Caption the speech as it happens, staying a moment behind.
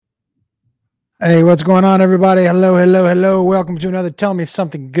Hey, what's going on, everybody? Hello, hello, hello. Welcome to another Tell Me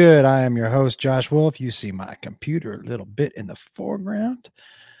Something Good. I am your host, Josh Wolf. You see my computer a little bit in the foreground.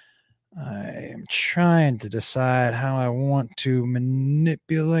 I am trying to decide how I want to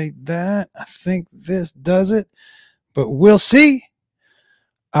manipulate that. I think this does it, but we'll see.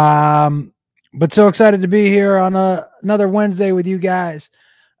 But so excited to be here on another Wednesday with you guys.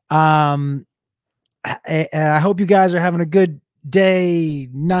 Um, I hope you guys are having a good day,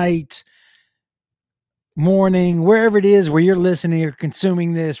 night, morning, wherever it is where you're listening or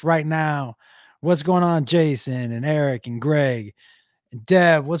consuming this right now. What's going on, Jason and Eric and Greg and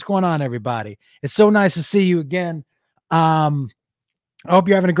Deb? What's going on, everybody? It's so nice to see you again. I hope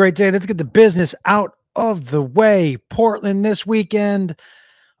you're having a great day. Let's get the business out of the way. Portland this weekend,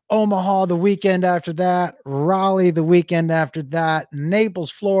 Omaha the weekend after that, Raleigh the weekend after that,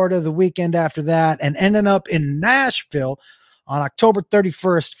 Naples, Florida the weekend after that, and ending up in Nashville on October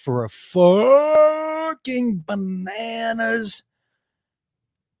 31st for a fucking bananas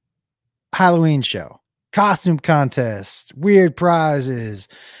Halloween show. Costume contests, weird prizes,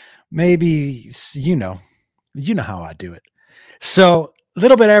 maybe, you know how I do it. So a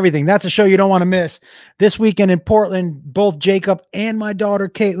little bit of everything. That's a show you don't want to miss. This weekend in Portland, both Jacob and my daughter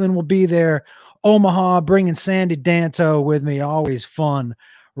Caitlin will be there. Omaha, bringing Sandy Danto with me, always fun.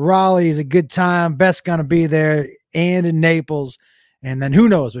 Raleigh is a good time. Beth's gonna be there, and in Naples, and then who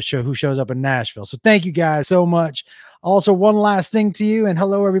knows who shows up in Nashville. So thank you guys so much. Also, one last thing to you, and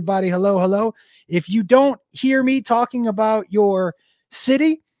hello everybody. Hello, hello. If you don't hear me talking about your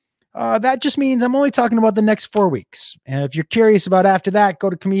city, that just means I'm only talking about the next 4 weeks. And if you're curious about after that, go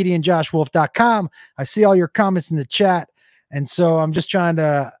to comedianjoshwolf.com. I see all your comments in the chat. And so I'm just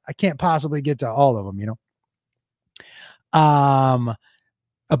I can't possibly get to all of them,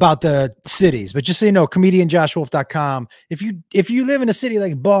 about the cities, but just so you know, comedianjoshwolf.com. If you live in a city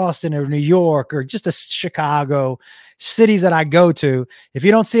like Boston or New York or just a Chicago, cities that I go to, if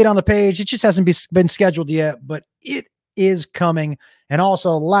you don't see it on the page, it just hasn't been scheduled yet, but it is coming. And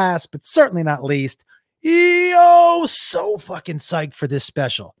also, last but certainly not least, so fucking psyched for this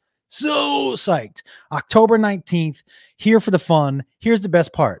special. So psyched. October 19th, here for the fun. Here's the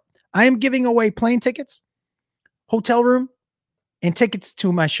best part. I am giving away plane tickets, hotel room, and tickets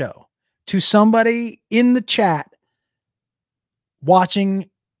to my show to somebody in the chat watching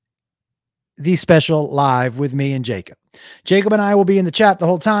the special live with me and Jacob. Jacob and I will be in the chat the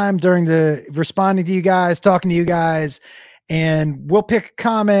whole time during the responding to you guys, talking to you guys, and we'll pick a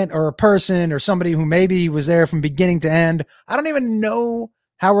comment or a person or somebody who maybe was there from beginning to end. I don't even know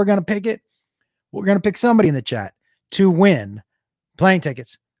how we're going to pick it. We're going to pick somebody in the chat to win plane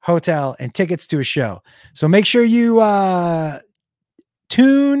tickets, hotel, and tickets to a show. So make sure you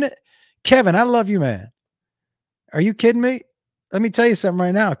tune. Kevin, I love you, man. Are you kidding me? Let me tell you something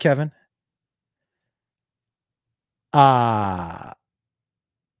right now, Kevin. I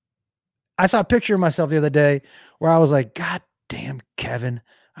saw a picture of myself the other day where I was like, God damn, Kevin,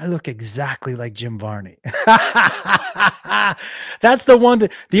 I look exactly like Jim Varney. That's the one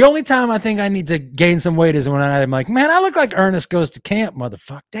the only time I think I need to gain some weight is when I'm like, man, I look like Ernest Goes to Camp,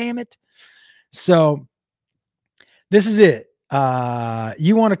 motherfucker. Damn it. So this is it.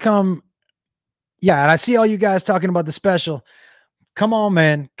 You want to come? Yeah. And I see all you guys talking about the special. Come on,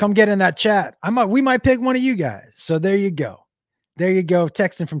 man. Come get in that chat. We might pick one of you guys. So there you go. There you go.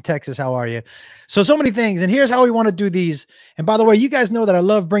 Texting from Texas. How are you? So many things. And here's how we want to do these. And by the way, you guys know that I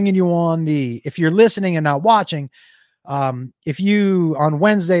love bringing you on if you're listening and not watching, if you on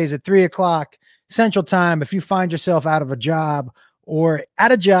Wednesdays at 3:00 Central Time, if you find yourself out of a job or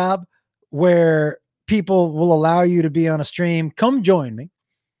at a job where people will allow you to be on a stream, come join me.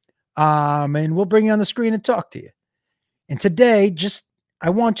 And we'll bring you on the screen and talk to you. And today, I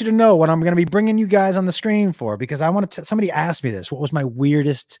want you to know what I'm going to be bringing you guys on the screen for, because I want to somebody asked me this. What was my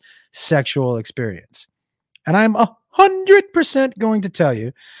weirdest sexual experience? And I'm 100% going to tell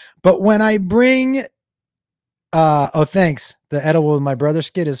you. But when I bring, thanks. The edible with my brother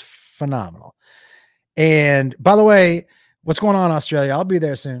skit is phenomenal. And by the way, what's going on, Australia? I'll be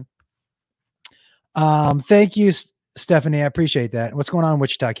there soon. Thank you, Stephanie. I appreciate that. What's going on in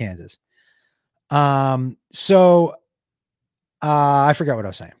Wichita, Kansas? I forgot what I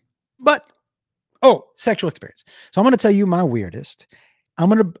was saying, but sexual experience. So I'm going to tell you my weirdest. I'm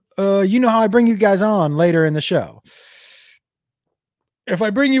going to, you know how I bring you guys on later in the show. If I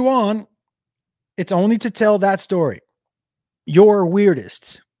bring you on, it's only to tell that story. Your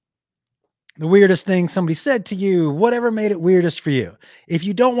weirdest, the weirdest thing somebody said to you, whatever made it weirdest for you. If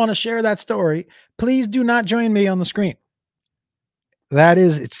you don't want to share that story, please do not join me on the screen.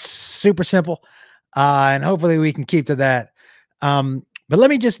 It's super simple. And hopefully we can keep to that. But let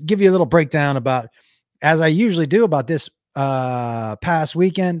me just give you a little breakdown about, as I usually do, about this past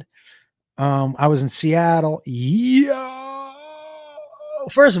weekend. I was in Seattle. Yo!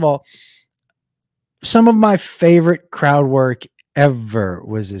 First of all, some of my favorite crowd work ever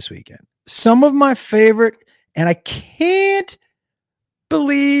was this weekend. Some of my favorite, and I can't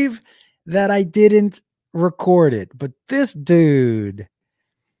believe that I didn't record it, but this dude,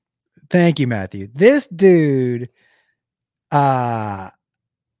 thank you, Matthew. This dude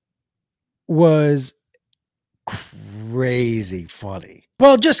was crazy funny.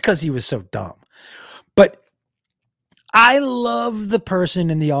 Well, just because he was so dumb. But I love the person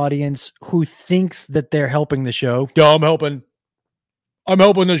in the audience who thinks that they're helping the show. Yeah, I'm helping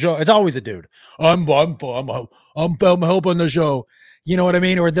the show. It's always a dude. I'm helping the show. You know what I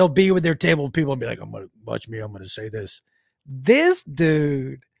mean? Or they'll be with their table of people and be like, I'm gonna watch me. I'm gonna say this. This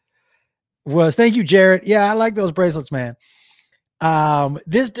dude was, thank you, Jarrett. Yeah, I like those bracelets, man.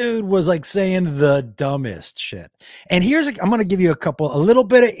 This dude was like saying the dumbest shit. And I'm going to give you a little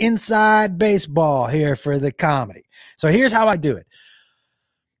bit of inside baseball here for the comedy. So here's how I do it.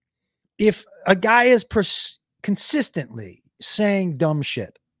 If a guy is consistently saying dumb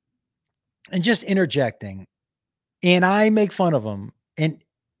shit and just interjecting, and I make fun of him and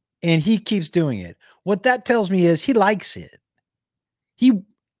he keeps doing it, what that tells me is he likes it.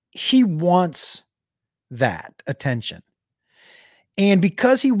 He wants that attention. And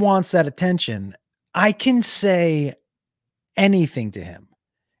because he wants that attention, I can say anything to him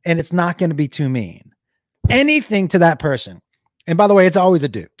and it's not going to be too mean. Anything to that person. And by the way, it's always a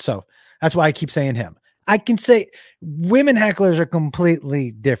dude. So that's why I keep saying him. I can say women hecklers are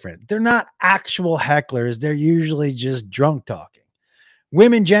completely different. They're not actual hecklers. They're usually just drunk talking.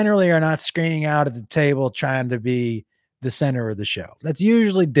 Women generally are not screaming out at the table trying to be the center of the show. That's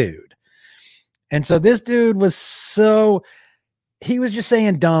usually dude. And so this dude he was just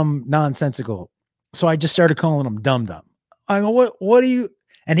saying dumb, nonsensical. So I just started calling him dumb. I go, what do you?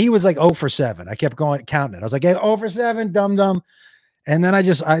 And he was like 0 for 7. I kept going, counting it. I was like, hey, 0 for 7, dumb. And then I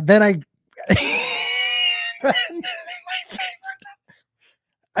just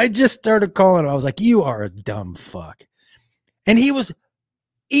started calling him. I was like, you are a dumb fuck. And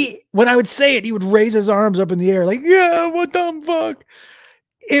when I would say it, he would raise his arms up in the air like, yeah, what dumb fuck.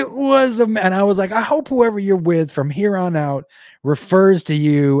 It was and I was like, I hope whoever you're with from here on out refers to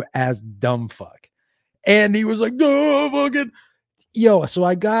you as dumb fuck. And he was like, no, fucking yo. So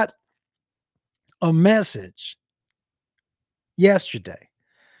I got a message yesterday.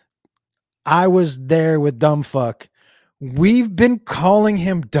 I was there with dumb fuck. We've been calling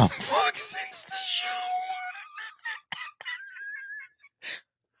him dumb fuck since the show.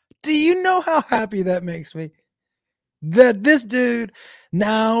 Do you know how happy that makes me? That this dude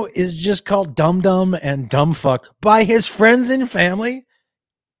now is just called dumb and dumb fuck by his friends and family.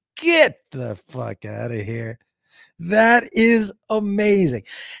 Get the fuck out of here. That is amazing.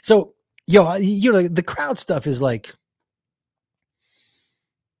 So, the crowd stuff is like,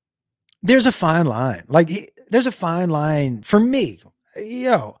 there's a fine line. Like, there's a fine line for me.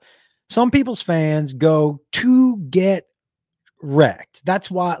 Some people's fans go to get wrecked.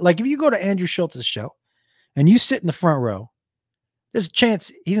 That's why, like, if you go to Andrew Schultz's show and you sit in the front row, there's a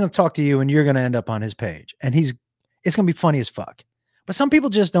chance he's going to talk to you and you're going to end up on his page. And it's going to be funny as fuck. But some people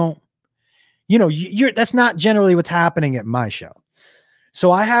just don't, that's not generally what's happening at my show. So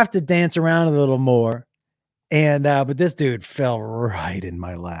I have to dance around a little more. And, but this dude fell right in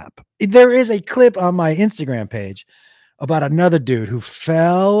my lap. There is a clip on my Instagram page about another dude who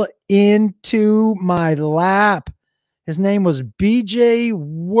fell into my lap. His name was BJ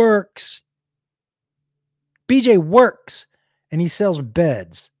Works. BJ Works. And he sells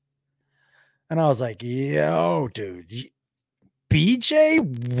beds. And I was like, yo, dude,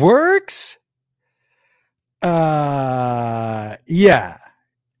 BJ Works? Yeah.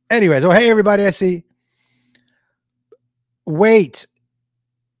 Anyways, hey, everybody, I see. Wait.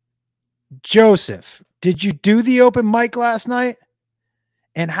 Joseph, did you do the open mic last night?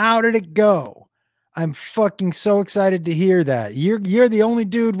 And how did it go? I'm fucking so excited to hear that. You're the only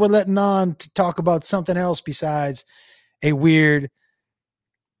dude we're letting on to talk about something else besides a weird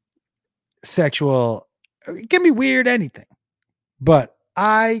sexual. It can be weird anything. But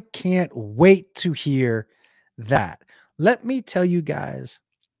I can't wait to hear that. Let me tell you guys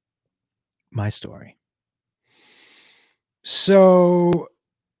my story. So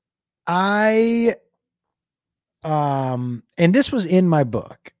and this was in my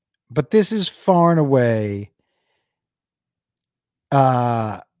book, but this is far and away.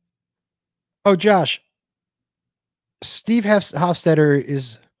 Josh, Steve Hofstetter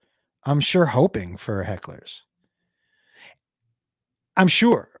is, I'm sure, hoping for hecklers. I'm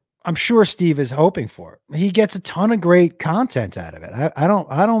sure. I'm sure Steve is hoping for it. He gets a ton of great content out of it. I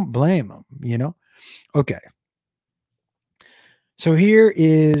don't blame him, you know? Okay. So here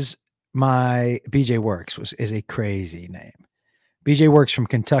is my BJ Works is a crazy name. BJ Works from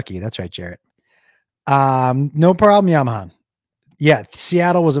Kentucky. That's right, Jarrett. No problem, Yamaha. Yeah,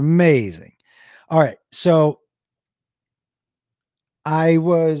 Seattle was amazing. All right. So I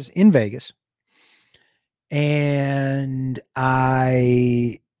was in Vegas and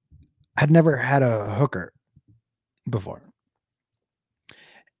I had never had a hooker before.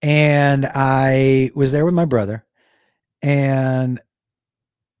 And I was there with my brother. And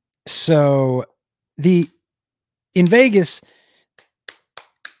so the in Vegas,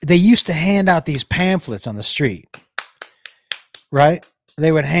 they used to hand out these pamphlets on the street, right?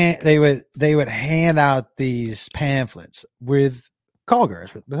 They would hand out these pamphlets with call girls,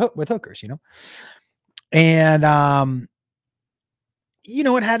 with hookers, you know. And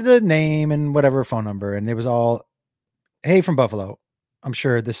it had the name and whatever phone number, and it was all, hey, from Buffalo. I'm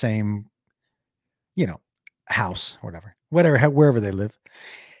sure the same, house, whatever, wherever they live.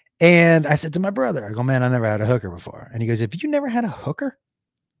 And I said to my brother, I go, man, I never had a hooker before. And he goes, have you never had a hooker?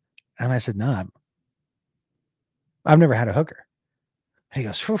 And I said, no, I've never had a hooker. And he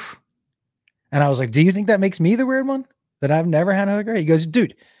goes, phew. And I was like, do you think that makes me the weird one that I've never had a hooker? He goes,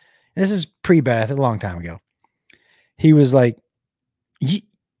 dude, this is pre-Beth, a long time ago. He was like,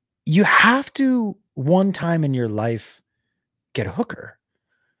 you have to one time in your life get a hooker.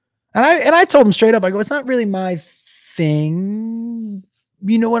 And I told him straight up, I go, it's not really my thing.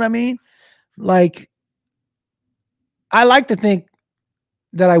 You know what I mean? Like, I like to think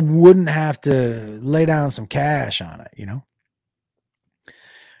that I wouldn't have to lay down some cash on it,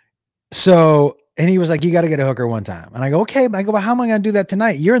 So, and he was like, you got to get a hooker one time. And I go, okay. I go, but how am I going to do that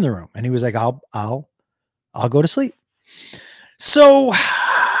tonight? You're in the room. And he was like, I'll go to sleep. So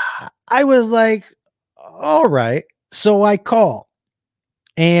I was like, all right. So I call.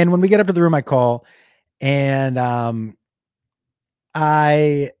 And when we get up to the room, I call, and the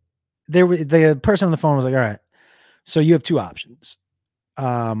person on the phone was like, all right, so you have two options.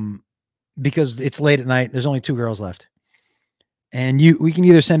 Because it's late at night, there's only two girls left. And we can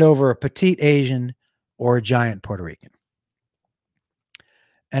either send over a petite Asian or a giant Puerto Rican.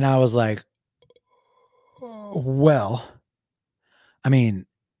 And I was like, well, I mean,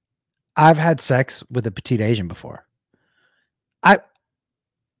 I've had sex with a petite Asian before.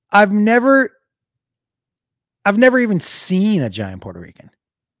 I've never even seen a giant Puerto Rican.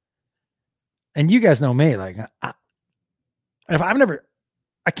 And you guys know me, like, I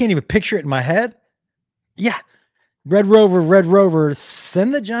can't even picture it in my head. Yeah. Red Rover,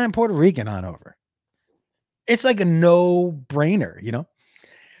 send the giant Puerto Rican on over. It's like a no-brainer,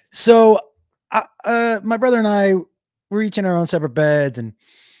 So my brother and I were each in our own separate beds, and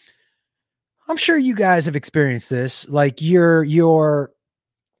I'm sure you guys have experienced this. Like you're in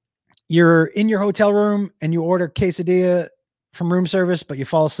your hotel room and you order quesadilla from room service, but you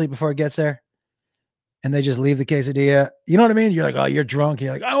fall asleep before it gets there. And they just leave the quesadilla. You know what I mean? You're like, oh, you're drunk. And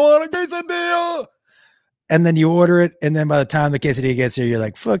you're like, I want a quesadilla. And then you order it. And then by the time the quesadilla gets here, you're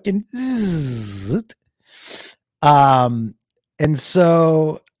like, fucking. Zzz. And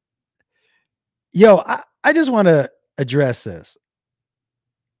so, I just want to address this.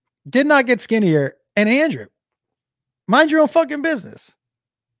 Did not get skinnier. And Andrew, mind your own fucking business.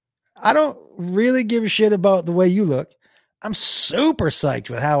 I don't really give a shit about the way you look. I'm super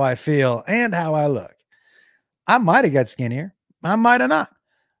psyched with how I feel and how I look. I might have got skinnier. I might have not.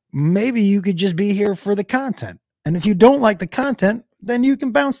 Maybe you could just be here for the content. And if you don't like the content, then you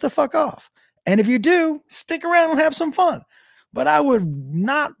can bounce the fuck off. And if you do, stick around and have some fun. But I would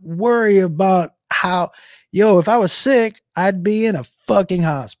not worry about how, if I was sick, I'd be in a fucking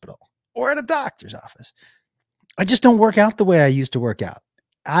hospital or at a doctor's office. I just don't work out the way I used to work out.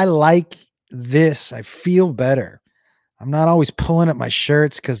 I like this. I feel better. I'm not always pulling up my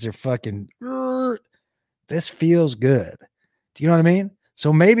shirts because they're fucking, this feels good. Do you know what I mean?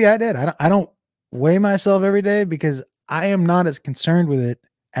 So maybe I did. I don't weigh myself every day because I am not as concerned with it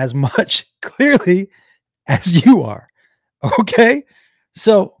as much clearly as you are. Okay.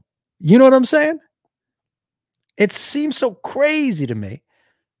 So you know what I'm saying? It seems so crazy to me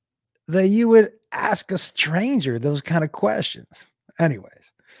that you would ask a stranger those kind of questions.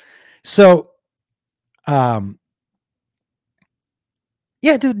 Anyways. So, yeah,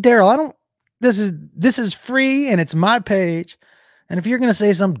 dude, Daryl, this is free and it's my page. And if you're going to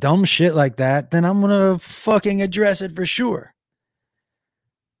say some dumb shit like that, then I'm going to fucking address it for sure.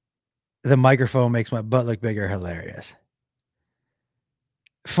 The microphone makes my butt look bigger. Hilarious.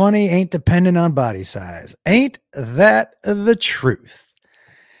 Funny ain't dependent on body size. Ain't that the truth?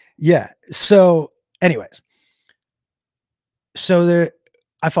 Yeah. So, anyways, so there,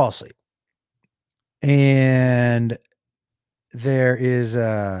 I fall asleep, and there is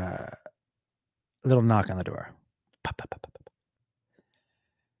a little knock on the door. Pop, pop, pop, pop, pop.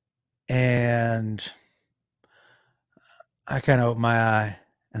 And I kind of open my eye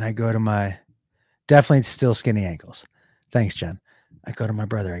and I go to my definitely still skinny ankles. Thanks, Jen. I go to my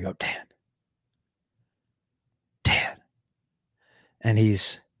brother. I go, Dan. And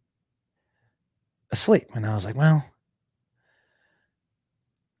he's asleep. And I was like, well,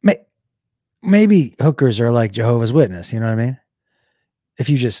 maybe hookers are like Jehovah's Witness. You know what I mean? If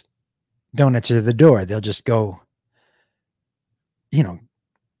you just don't answer the door, they'll just go,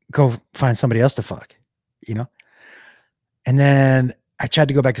 go find somebody else to fuck, you know? And then I tried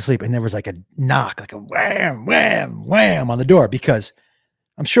to go back to sleep, and there was like a knock, like a wham, wham, wham on the door, because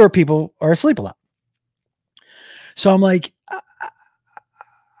I'm sure people are asleep a lot. So I'm like,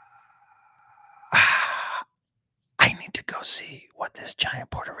 I need to go see what this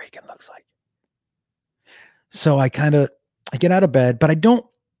giant Puerto Rican looks like. So I get out of bed, but I don't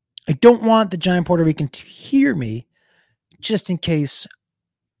want the giant Puerto Rican to hear me, just in case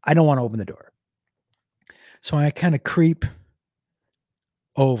I don't want to open the door. So I kind of creep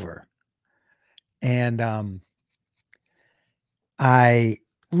over, and I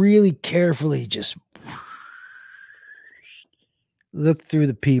really carefully just look through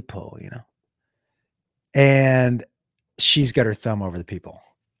the peephole, and she's got her thumb over the peephole.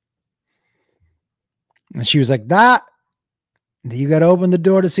 And she was like, you got to open the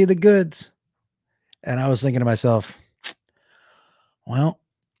door to see the goods. And I was thinking to myself, well,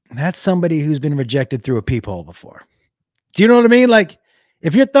 that's somebody who's been rejected through a peephole before. Do you know what I mean? Like,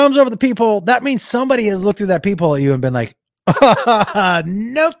 if your thumb's over the peephole, that means somebody has looked through that peephole at you and been like,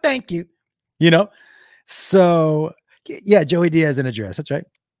 no, thank you. So yeah, Joey Diaz in a dress. That's right.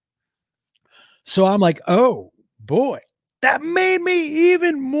 So I'm like, oh boy, that made me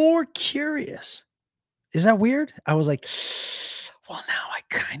even more curious. Is that weird? I was like, well, now I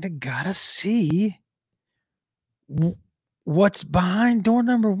kind of gotta see what's behind door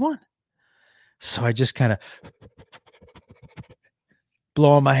number 1. So I just kind of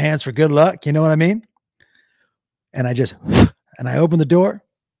blow on my hands for good luck. You know what I mean? And I open the door.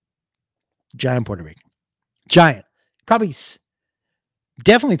 Giant Puerto Rican. Giant. Probably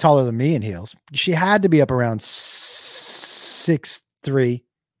definitely taller than me in heels. She had to be up around 6'3".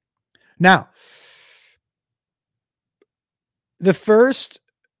 Now, the first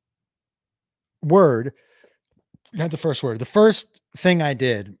thing I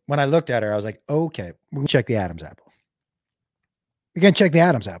did when I looked at her, I was like, okay, we're going to check the Adam's apple. We're going to check the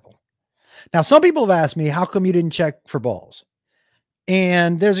Adam's apple. Now, some people have asked me, how come you didn't check for balls?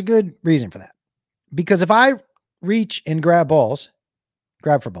 And there's a good reason for that. Because if I reach and grab for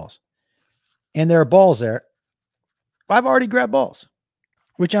balls, and there are balls there, I've already grabbed balls,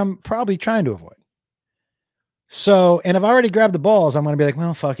 which I'm probably trying to avoid. So, and if I already grabbed the balls, I'm going to be like,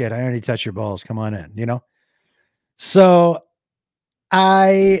 well, fuck it. I already touched your balls. Come on in, So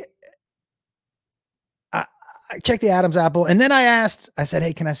I checked the Adam's apple, and then I said,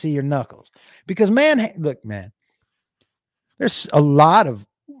 hey, can I see your knuckles? Because look, there's a lot of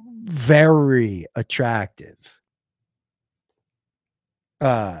very attractive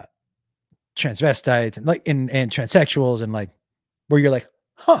transvestites and and transsexuals, and like, where you're like,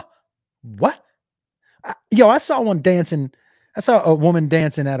 huh, what? I saw one dancing. I saw a woman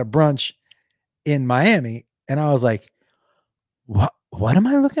dancing at a brunch in Miami, and I was like, what am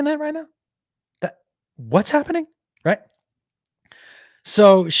I looking at right now? What's happening? Right.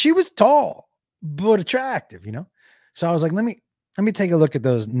 So she was tall, but attractive, So I was like, let me take a look at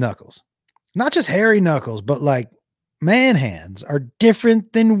those knuckles. Not just hairy knuckles, but like, man hands are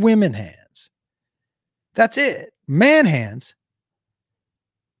different than women hands. That's it. Man hands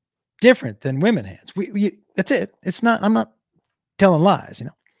different than women hands. That's it. I'm not telling lies,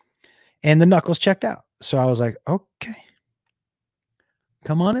 And the knuckles checked out. So I was like, okay,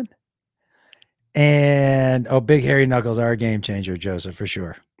 come on in. And big hairy knuckles are a game changer, Joseph, for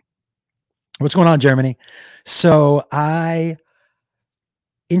sure. What's going on, Germany? So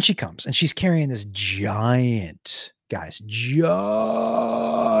in she comes, and she's carrying this giant purse.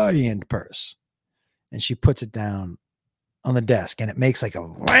 And she puts it down on the desk, and it makes like a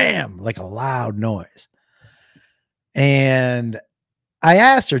wham, like a loud noise. And I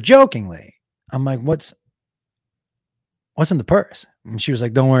asked her jokingly, I'm like, what's in the purse? And she was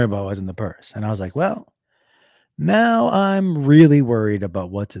like, don't worry about what's in the purse. And I was like, well, now I'm really worried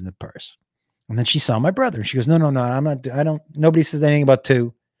about what's in the purse. And then she saw my brother and she goes, no, I'm not, nobody says anything about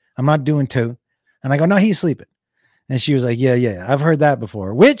 2. I'm not doing 2. And I go, no, he's sleeping. And she was like, yeah, I've heard that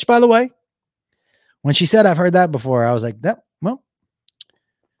before. Which, by the way, when she said I've heard that before, I was like, well,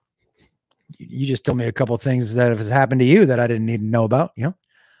 you just told me a couple of things that have happened to you that I didn't need to know about,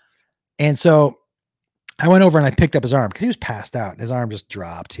 And so I went over and I picked up his arm because he was passed out. His arm just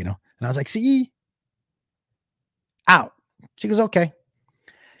dropped, And I was like, see, out. She goes, okay.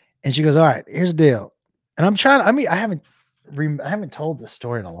 And she goes, all right, here's the deal. And I haven't told this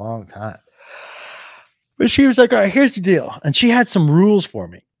story in a long time. But she was like, all right, here's the deal. And she had some rules for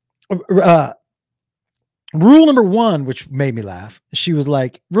me. Rule number 1, which made me laugh. She was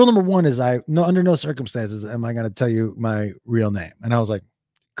like, rule number 1 is under no circumstances am I going to tell you my real name. And I was like,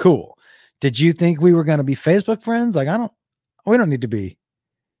 cool. Did you think we were going to be Facebook friends? Like, we don't need to be.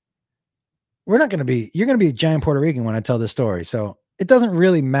 We're not going to be, you're going to be a giant Puerto Rican when I tell this story. So it doesn't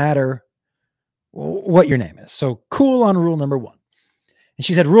really matter what your name is. So cool on rule number 1. And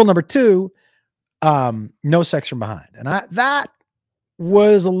she said, rule number 2, no sex from behind. And that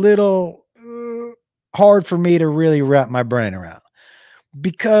was a little hard for me to really wrap my brain around,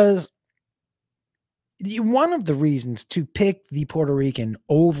 because one of the reasons to pick the Puerto Rican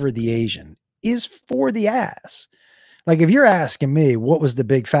over the Asian is for the ass. Like, if you're asking me what was the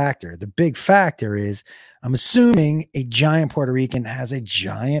big factor is I'm assuming a giant Puerto Rican has a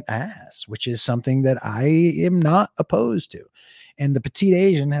giant ass, which is something that I am not opposed to. And the petite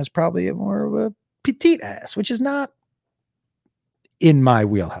Asian has probably a more of a petite ass, which is not in my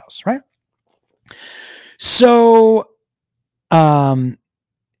wheelhouse, right? So, I'm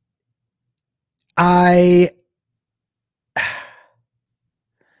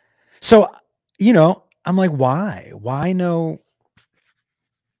like, why no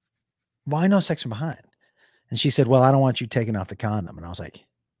sex from behind? And she said, well, I don't want you taking off the condom. And I was like,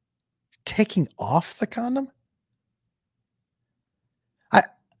 taking off the condom?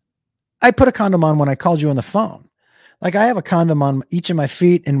 I put a condom on when I called you on the phone. Like, I have a condom on each of my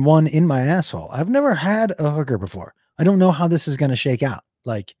feet and one in my asshole. I've never had a hooker before. I don't know how this is going to shake out.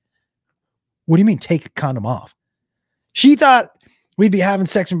 Like, what do you mean take the condom off? She thought we'd be having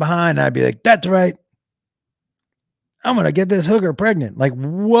sex from behind. And I'd be like, that's right. I'm going to get this hooker pregnant. Like,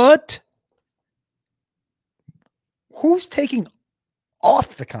 what? Who's taking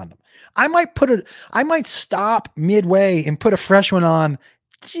off the condom? I might stop midway and put a fresh one on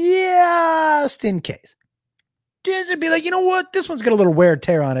just in case. Just to be like, you know what? This one's got a little wear and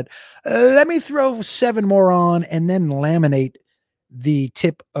tear on it. Let me throw 7 more on and then laminate the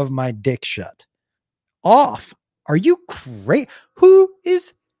tip of my dick shut. Off. Are you crazy? Who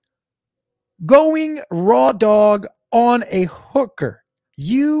is going raw dog on a hooker?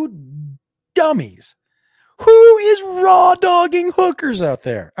 You dummies. Who is raw dogging hookers out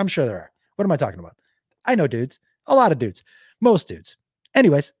there? I'm sure there are. What am I talking about? I know dudes. A lot of dudes. Most dudes.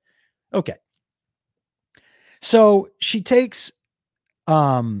 Anyways. Okay. So she takes,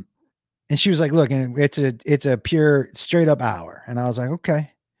 and she was like, look, and it's a pure straight up hour. And I was like,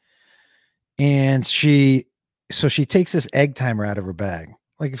 okay. And she takes this egg timer out of her bag,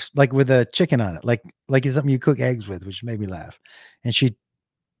 like with a chicken on it, like it's something you cook eggs with, which made me laugh. And she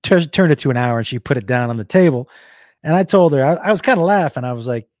turned it to an hour and she put it down on the table. And I told her, I was kind of laughing. I was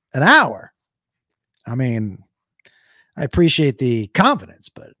like, an hour. I mean, I appreciate the confidence,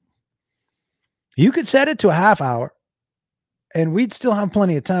 but you could set it to a half hour and we'd still have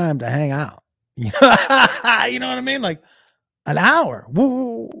plenty of time to hang out. You know what I mean? Like, an hour.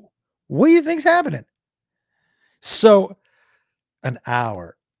 What do you think's happening? So, an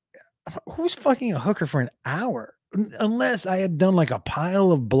hour. Who's fucking a hooker for an hour? Unless I had done like a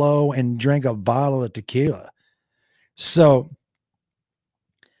pile of blow and drank a bottle of tequila. So,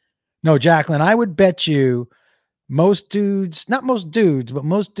 no, Jacqueline, I would bet you most dudes, not most dudes, but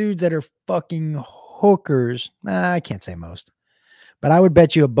most dudes that are fucking hookers. I can't say most, but I would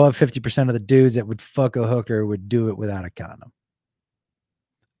bet you above 50% of the dudes that would fuck a hooker would do it without a condom.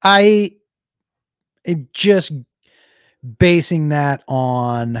 I am just basing that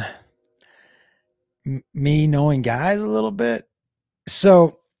on me knowing guys a little bit.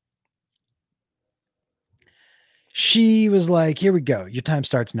 So she was like, here we go. Your time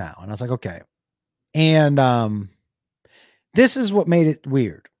starts now. And I was like, okay. And this is what made it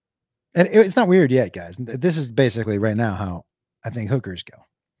weird. And it's not weird yet, guys. This is basically right now how I think hookers go.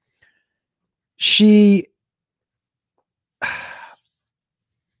 She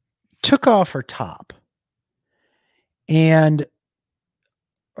took off her top and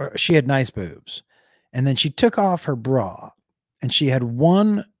she had nice boobs. And then she took off her bra and she had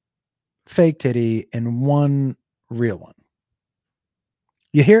one fake titty and one real one.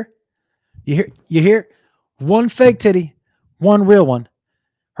 You hear? You hear? One fake titty, one real one.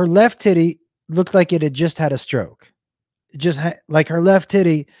 Her left titty looked like it had just had a stroke. Like her left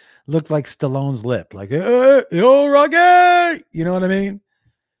titty looked like Stallone's lip, like yo Rocky, you know what I mean?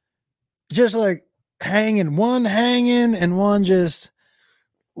 Just like hanging, and one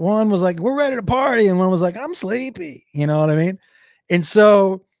was like, we're ready to party, and one was like, I'm sleepy. You know what I mean? And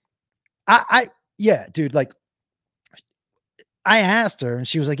so yeah, dude, like I asked her, and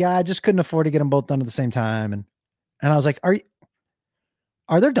she was like, yeah, I just couldn't afford to get them both done at the same time, and I was like, are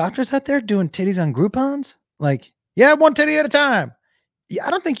there doctors out there doing titties on Groupons? Like, yeah, one titty at a time. Yeah,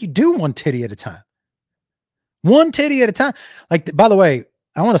 I don't think you do one titty at a time. One titty at a time. Like, by the way,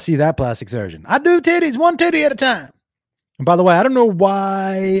 I want to see that plastic surgeon. I do titties one titty at a time. And by the way, I don't know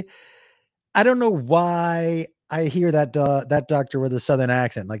why I hear that doctor with a southern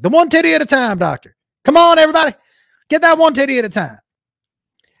accent. Like, the one titty at a time, doctor. Come on, everybody. Get that one titty at a time.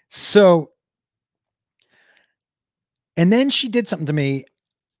 So, and then she did something to me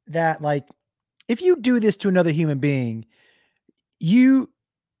that, like, if you do this to another human being, you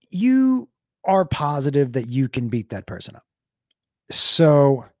are positive that you can beat that person up.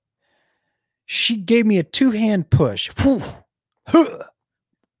 So she gave me a 2-hand push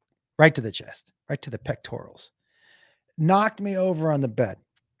right to the chest, right to the pectorals, knocked me over on the bed.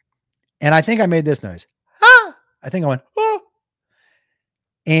 And I think I made this noise. Ah! I think I went, oh.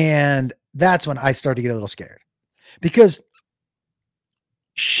 And that's when I started to get a little scared because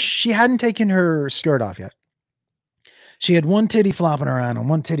she hadn't taken her skirt off yet. She had one titty flopping around and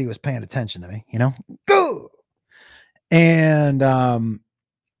one titty was paying attention to me, you know? Go. And I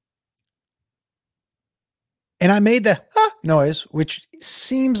made the noise, which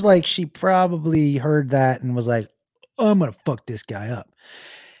seems like she probably heard that and was like, oh, I'm going to fuck this guy up.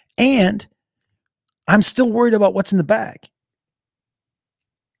 And I'm still worried about what's in the bag.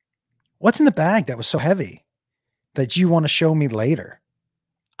 What's in the bag that was so heavy that you want to show me later?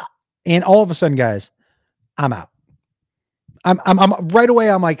 And all of a sudden, guys, I'm out. I'm right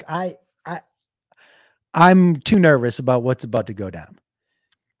away. I'm like, I'm too nervous about what's about to go down.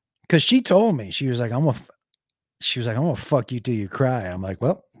 Cause she told me, she was like, I'm gonna fuck you till you cry. I'm like,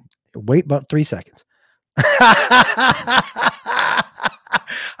 well, wait about 3 seconds.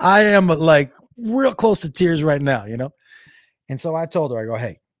 I am like real close to tears right now, you know? And so I told her, I go,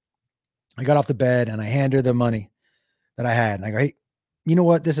 hey, I got off the bed and I handed her the money that I had. And I go, hey, you know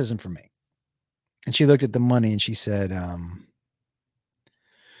what? This isn't for me. And she looked at the money and she said,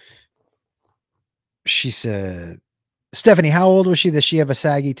 Stephanie, how old was she? Does she have a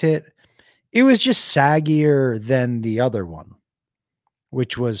saggy tit? It was just saggier than the other one,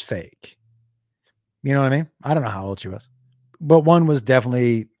 which was fake. You know what I mean? I don't know how old she was, but one was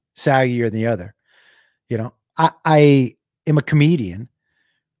definitely saggier than the other. You know, I am a comedian.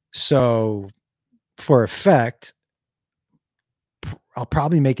 So for effect, I'll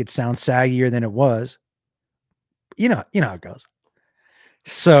probably make it sound saggier than it was. You know how it goes.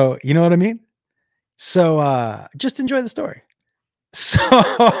 So, you know what I mean? So, just enjoy the story.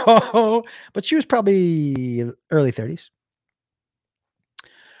 So, but she was probably early 30s.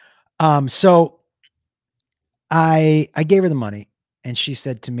 So I gave her the money and she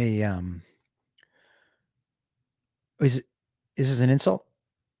said to me, is this an insult?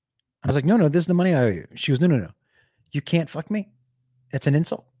 I was like, no, this is the money I owe you. She goes, no. You can't fuck me. It's an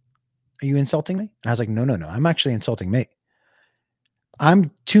insult. Are you insulting me? And I was like, no. I'm actually insulting me. I'm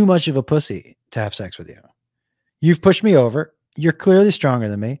too much of a pussy to have sex with you. You've pushed me over. You're clearly stronger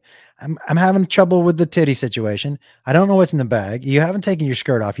than me. I'm having trouble with the titty situation. I don't know what's in the bag. You haven't taken your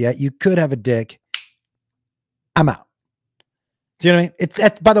skirt off yet. You could have a dick. I'm out. Do you know what I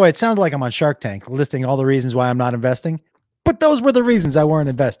mean? By the way, it sounded like I'm on Shark Tank listing all the reasons why I'm not investing, but those were the reasons I weren't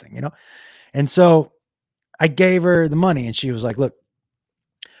investing, you know? And so I gave her the money and she was like, look,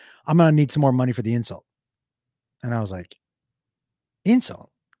 I'm going to need some more money for the insult. And I was like, insult?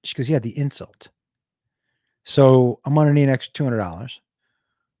 She goes, yeah, the insult. So I'm going to need an extra $200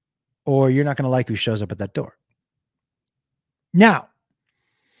 or you're not going to like who shows up at that door. Now,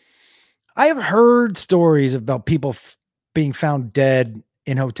 I have heard stories about people being found dead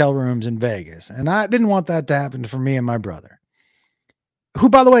in hotel rooms in Vegas. And I didn't want that to happen for me and my brother, who,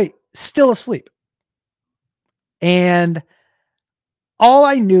 by the way, still asleep. And all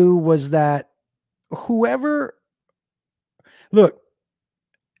I knew was that look,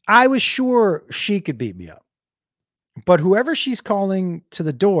 I was sure she could beat me up, but whoever she's calling to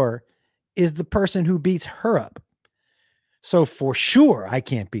the door is the person who beats her up. So for sure, I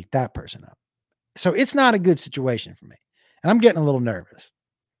can't beat that person up. So it's not a good situation for me. And I'm getting a little nervous.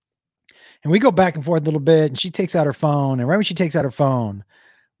 And we go back and forth a little bit and she takes out her phone. And right when she takes out her phone,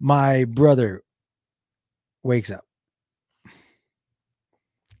 My brother wakes up.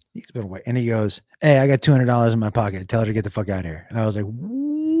 He's been awake. And he goes, "Hey, I got $200 in my pocket. Tell her to get the fuck out of here." And I was like,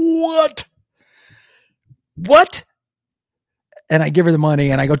 "What? What?" And I give her the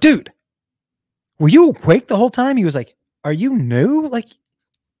money and I go, "Dude, were you awake the whole time?" He was like, "Are you new?" Like,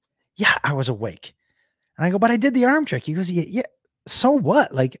 yeah, I was awake. And I go, "But I did the arm trick." He goes, "Yeah, so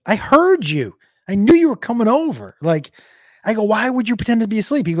what? Like, I heard you. I knew you were coming over." Like, I go, "Why would you pretend to be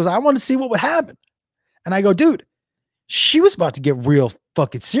asleep?" He goes, "I want to see what would happen." And I go, "Dude, she was about to get real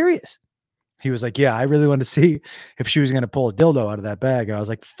fucking serious." He was like, "Yeah, I really wanted to see if she was going to pull a dildo out of that bag." And I was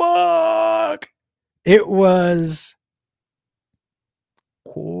like, "Fuck." It was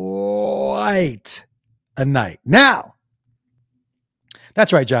quite a night. Now,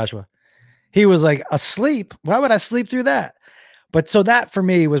 that's right, Joshua. He was like, asleep. Why would I sleep through that? But so that for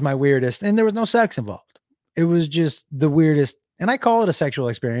me was my weirdest. And there was no sex involved. It was just the weirdest. And I call it a sexual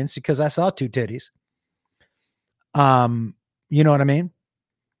experience because I saw two titties. You know what I mean?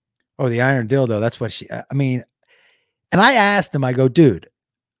 Oh, the iron dildo. That's what I mean, and I asked him, I go, "Dude,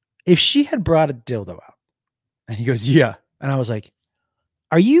 if she had brought a dildo out," and he goes, "Yeah." And I was like,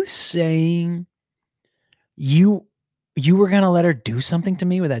 "Are you saying you were gonna let her do something to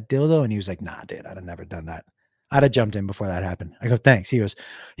me with that dildo?" And he was like, "Nah, dude, I'd have never done that. I'd have jumped in before that happened." I go, "Thanks." He goes,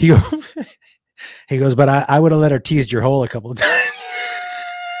 he goes, "But I would have let her tease your hole a couple of times."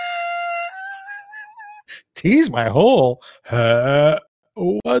 Tease my hole?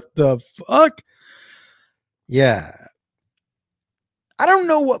 What the fuck? Yeah. I don't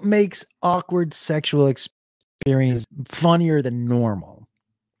know what makes awkward sexual experience funnier than normal.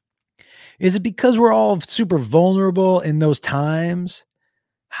 Is it because we're all super vulnerable in those times?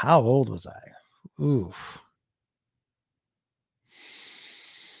 How old was I? Oof.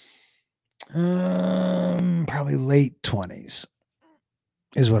 Probably late 20s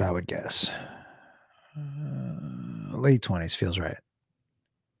is what I would guess. Late 20s feels right.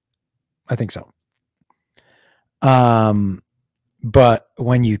 I think so. But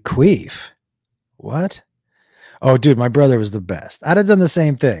when you queef, what? Oh, dude, my brother was the best. I'd have done the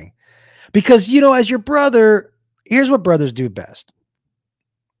same thing. Because, you know, as your brother, here's what brothers do best.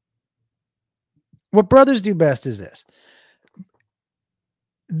 What brothers do best is this.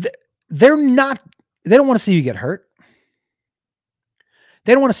 They're not, they don't want to see you get hurt.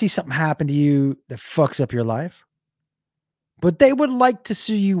 They don't want to see something happen to you that fucks up your life. But they would like to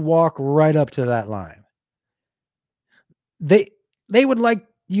see you walk right up to that line. They would like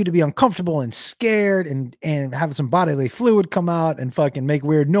you to be uncomfortable and scared and have some bodily fluid come out and fucking make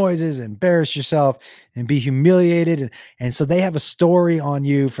weird noises, embarrass yourself and be humiliated. And so they have a story on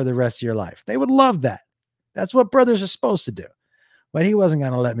you for the rest of your life. They would love that. That's what brothers are supposed to do. But he wasn't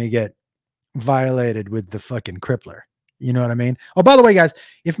going to let me get violated with the fucking crippler. You know what I mean? Oh, by the way, guys,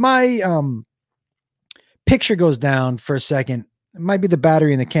 if my picture goes down for a second, it might be the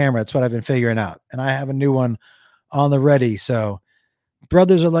battery in the camera. That's what I've been figuring out. And I have a new one on the ready. So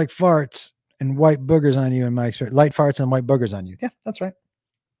brothers are like farts and white boogers on you in my experience. Light farts and white boogers on you. Yeah, that's right.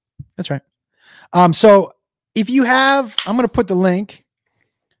 That's right. So if you have, I'm going to put the link.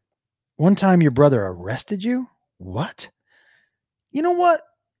 One time your brother arrested you? What? You know what?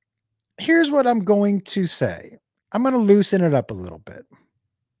 Here's what I'm going to say. I'm going to loosen it up a little bit.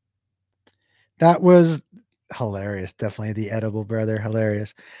 That was hilarious. Definitely the edible brother.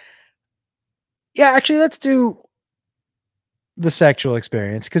 Hilarious. Yeah, actually, let's do the sexual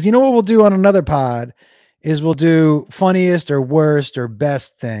experience. Because you know what we'll do on another pod is we'll do funniest or worst or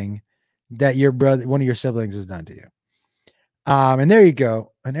best thing that your brother, one of your siblings has done to you. And there you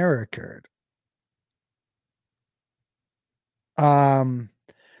go. An error occurred.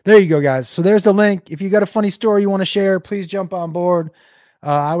 There you go, guys. So there's the link. If you got a funny story you want to share, please jump on board.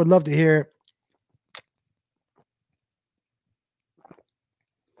 I would love to hear it.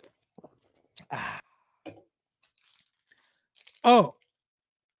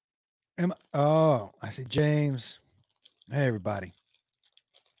 Oh, I see James. Hey, everybody.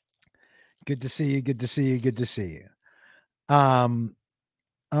 Good to see you. Good to see you. Good to see you. All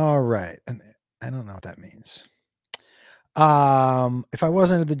right. And I don't know what that means. If I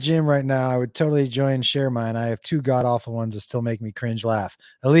wasn't at the gym right now, I would totally join Share Mine. I have two god awful ones that still make me cringe laugh.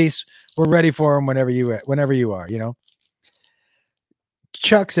 At least we're ready for them whenever you are, you know.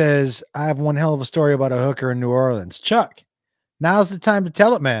 Chuck says, I have one hell of a story about a hooker in New Orleans. Chuck, now's the time to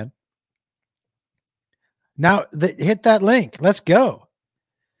tell it, man. Now hit that link. Let's go.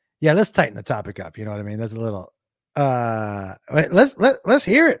 Yeah, let's tighten the topic up. You know what I mean? That's a little let's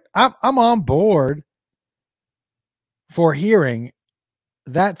hear it. I'm on board for hearing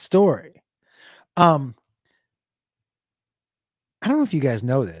that story. I don't know if you guys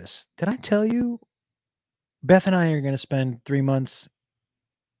know this. Did I tell you? Beth and I are going to spend 3 months,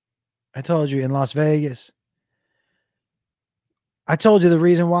 I told you, in Las Vegas. I told you the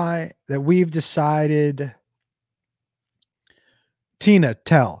reason why, that we've decided, Tina,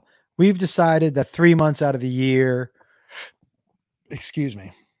 tell. We've decided that 3 months out of the year, excuse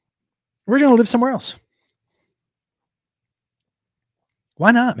me, we're going to live somewhere else. Why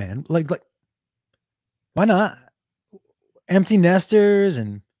not, man? Like, why not? Empty nesters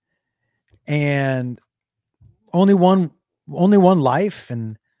and only one life,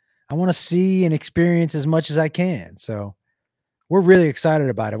 and I want to see and experience as much as I can. So we're really excited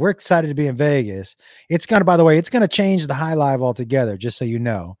about it. We're excited to be in Vegas. It's going to, by the way, it's going to change the High Live altogether, just so you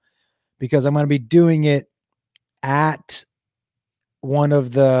know, because I'm going to be doing it at one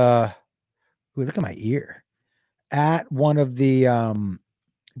of the, ooh, look at my ear, at one of the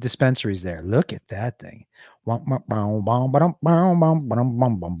dispensaries there. Look at that thing. If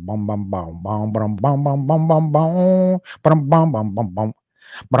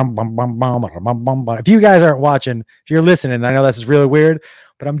you guys aren't watching, if you're listening, I know this is really weird,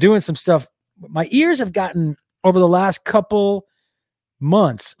 but I'm doing some stuff. My ears have gotten, over the last couple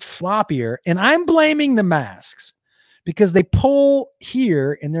months, floppier, and I'm blaming the masks because they pull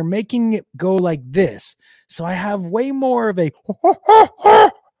here and they're making it go like this. So I have way more of a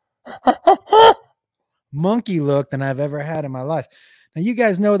monkey look than I've ever had in my life. Now, you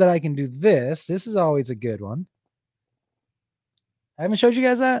guys know that I can do this. This is always a good one. I haven't showed you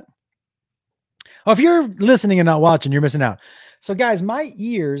guys that. Oh, if you're listening and not watching, you're missing out. So, guys, my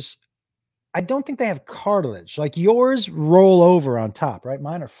ears, I don't think they have cartilage. Like yours roll over on top, right?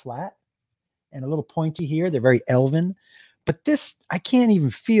 Mine are flat and a little pointy here. They're very elven. But this, I can't even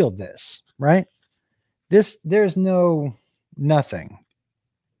feel this, right? This, there's nothing.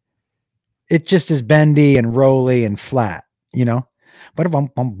 It just is bendy and rolly and flat, you know? But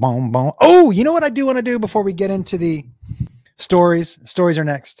oh, you know what I do want to do before we get into the stories? Stories are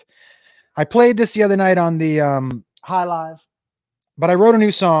next. I played this the other night on the High Live, but I wrote a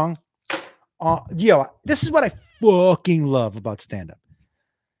new song. This is what I fucking love about stand-up.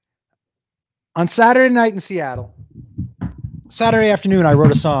 On Saturday night in Seattle, Saturday afternoon, I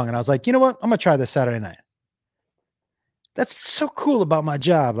wrote a song and I was like, you know what? I'm going to try this Saturday night. That's so cool about my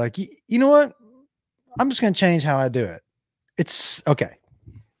job. Like, you know what? I'm just going to change how I do it. It's okay.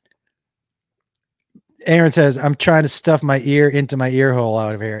 Aaron says, I'm trying to stuff my ear into my ear hole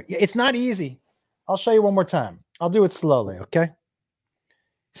out of here. It's not easy. I'll show you one more time. I'll do it slowly. Okay.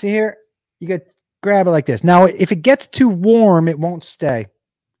 See here, you got grab it like this. Now, if it gets too warm, it won't stay.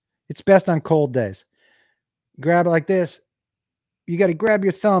 It's best on cold days. Grab it like this. You got to grab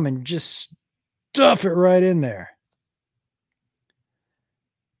your thumb and just stuff it right in there.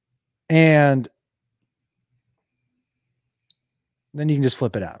 And then you can just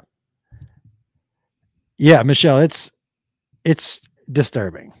flip it out. Yeah, Michelle, it's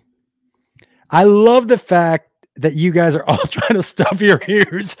disturbing. I love the fact that you guys are all trying to stuff your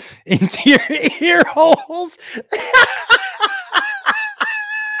ears into your ear holes.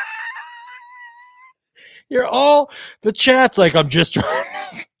 You're all, the chat's like, I'm just trying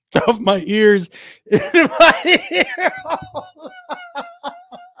to stuff my ears into my ear hole.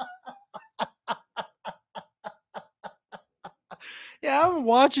 Yeah, I'm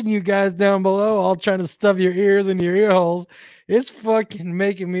watching you guys down below all trying to stuff your ears into your ear holes. It's fucking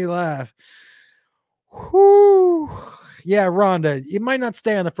making me laugh. Whoo. Yeah, Rhonda, it might not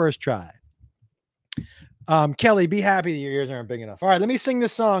stay on the first try. Kelly, be happy that your ears aren't big enough. All right, let me sing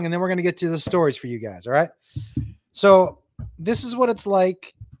this song and then we're going to get to the stories for you guys. All right. So this is what it's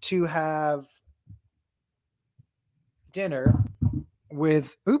like to have dinner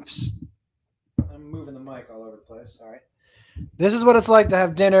with, oops, I'm moving the mic all over the place. Sorry. This is what it's like to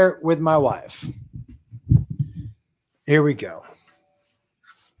have dinner with my wife. Here we go.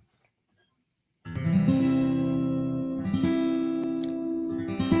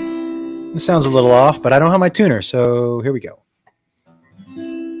 It sounds a little off, but I don't have my tuner, so here we go.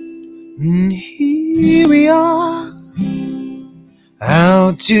 And here we are,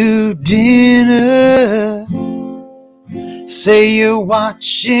 out to dinner. Say you're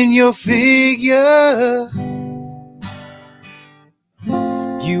watching your figure.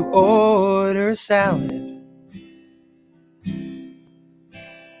 You order salad.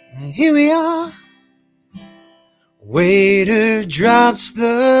 And here we are. Waiter drops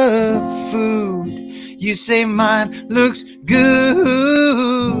the food. You say mine looks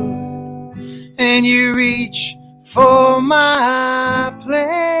good. And you reach for my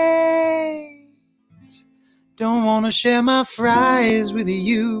plate. Don't want to share my fries with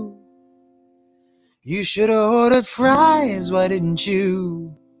you. You should have ordered fries, why didn't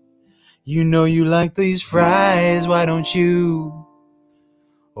you? You know you like these fries, why don't you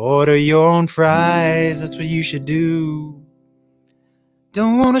order your own fries? That's what you should do.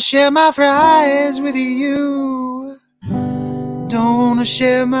 Don't want to share my fries with you. Don't want to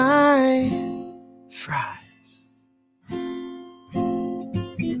share my fries.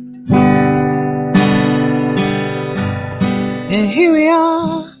 And here we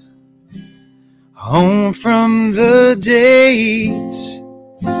are, home from the date.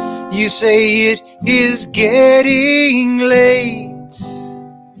 You say it is getting late.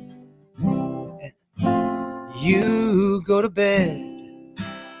 You go to bed.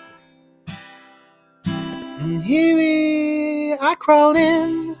 And here I crawl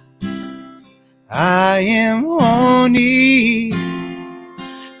in. I am horny.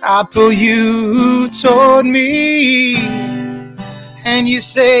 I pull you toward me. And you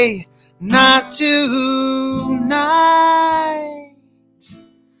say, not tonight.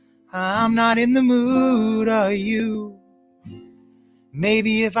 I'm not in the mood, are you?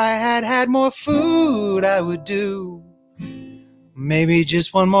 Maybe if I had more food, I would do. Maybe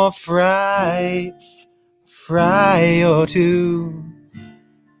just one more fry or two.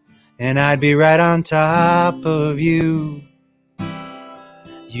 And I'd be right on top of you.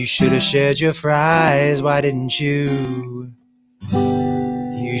 You should have shared your fries, why didn't you?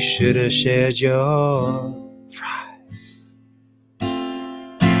 You should have shared your fries.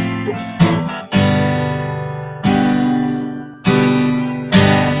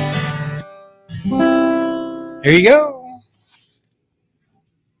 Here you go.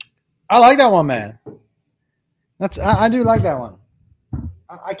 I like that one, man. I do like that one.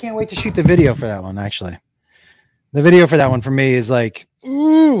 I can't wait to shoot the video for that one, actually. The video for that one for me is like,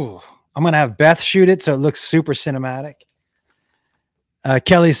 ooh, I'm going to have Beth shoot it so it looks super cinematic.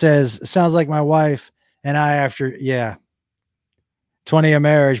 Kelly says, sounds like my wife and I after, 20 a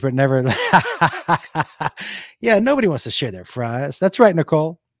marriage, but never. Yeah, nobody wants to share their fries. That's right,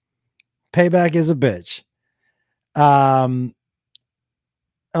 Nicole. Payback is a bitch.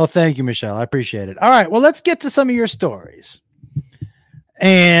 Oh, thank you, Michelle. I appreciate it. All right, well, let's get to some of your stories.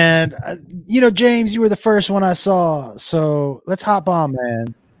 And, James, you were the first one I saw. So let's hop on,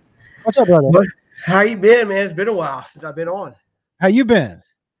 man. What's up, brother? How you been, man? It's been a while since I've been on. How you been?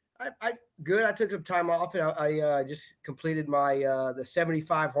 I good. I took some time off, and I just completed my the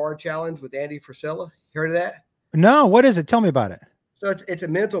 75 hard challenge with Andy Frisella. You heard of that? No. What is it? Tell me about it. So it's a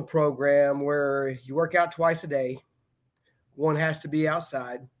mental program where you work out twice a day. One has to be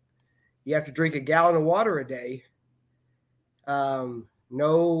outside. You have to drink a gallon of water a day.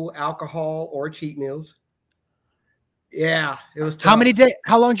 No alcohol or cheat meals. Yeah, it was tough. How many days?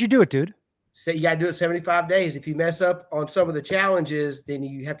 How long did you do it, dude? So you got to do it 75 days. If you mess up on some of the challenges, then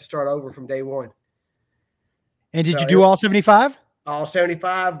you have to start over from day one. And did you do all 75? All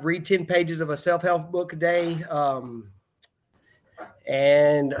 75. Read 10 pages of a self-help book a day.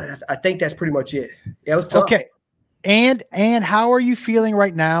 And I think that's pretty much it. Yeah, it was tough. Okay. And how are you feeling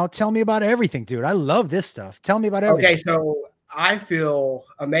right now? Tell me about everything, dude. I love this stuff. Tell me about everything. Okay, so I feel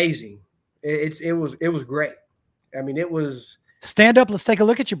amazing. It was great. I mean, it was. Stand up. Let's take a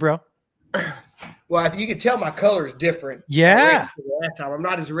look at you, bro. Well, if you could tell, my color is different. Yeah. Last time I'm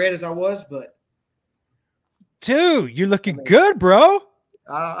not as red as I was, but. Dude, you're looking good, bro.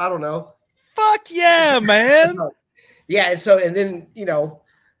 I don't know. Fuck yeah, man. Yeah, and then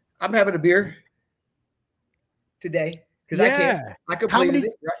I'm having a beer today because I completed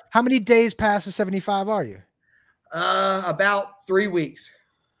it. Right? How many days past the 75 are you? About 3 weeks.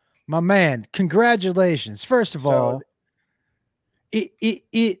 My man, congratulations. First of all, it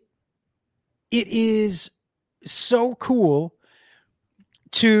is so cool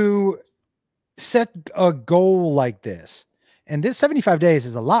to set a goal like this. And this 75 days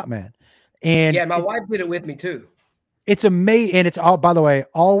is a lot, man. And yeah, my wife did it with me too. It's amazing. And it's all, by the way,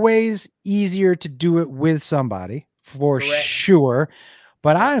 always easier to do it with somebody for sure.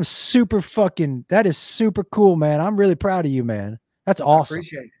 But I am that is super cool, man. I'm really proud of you, man. That's awesome. I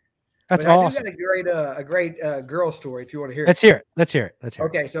appreciate it. That's awesome. I got a great girl story if you want to hear it. Let's hear it.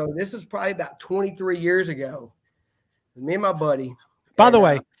 Okay, so this is probably about 23 years ago. Me and my buddy. By the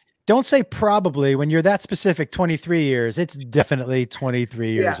way, don't say probably when you're that specific. 23 years. It's definitely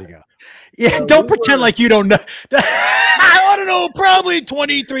 23 years ago. Yeah, so don't pretend like you don't know. I want to know probably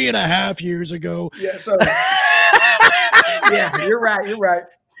 23 and a half years ago. Yeah, so yeah, you're right.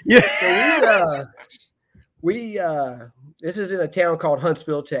 Yeah. So we this is in a town called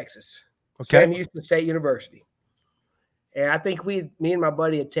Huntsville, Texas. Okay. Sam Houston State University. And I think me and my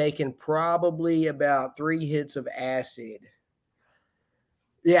buddy had taken probably about 3 hits of acid.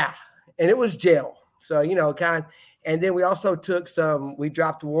 Yeah. And it was gel. So, and then we also took we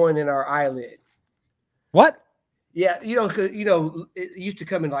dropped one in our eyelid. What? Yeah, it used to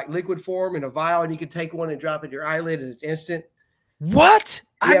come in like liquid form in a vial, and you could take one and drop it in your eyelid, and it's instant. What?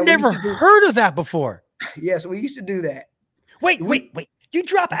 Yeah, I've never heard of that before. Yes, we used to do that. Wait. You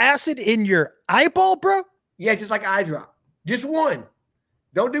drop acid in your eyeball, bro? Yeah, just like eye drop. Just one.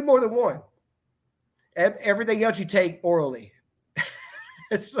 Don't do more than one. Everything else you take orally.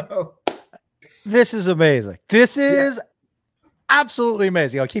 So this is amazing. This is absolutely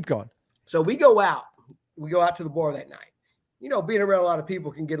amazing. I'll keep going. So we go out. We go out to the bar that night. Being around a lot of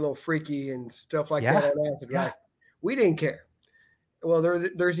people can get a little freaky and stuff like that on acid, right? We didn't care. Well,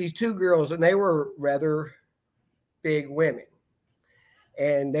 there's these two girls, and they were rather big women.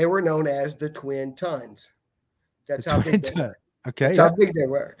 And they were known as the Twin Tons. That's how big they were. Okay. That's how big they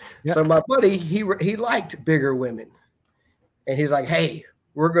were. Yeah. So my buddy, he liked bigger women. And he's like, hey,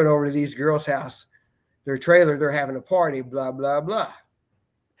 we're going over to these girls' house. Their trailer, they're having a party, blah, blah, blah.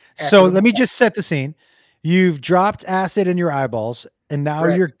 So let me just set the scene. You've dropped acid in your eyeballs, and now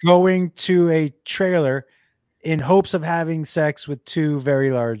you're going to a trailer in hopes of having sex with two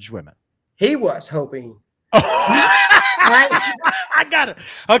very large women. He was hoping. I got it.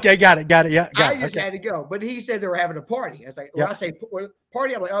 Okay, got it. Yeah, I just had to go. But he said they were having a party. I was like, I say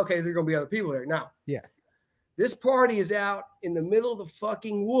party, I'm like, okay, there's going to be other people there. Now, this party is out in the middle of the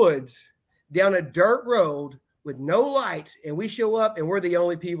fucking woods down a dirt road with no lights, and we show up, and we're the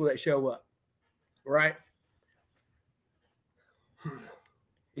only people that show up. Right?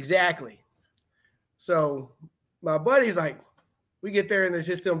 Exactly. So my buddy's like, we get there, and there's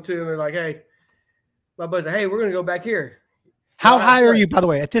just them two, and they're like, hey, my buddy's like, hey, we're going to go back here. How high are you, by the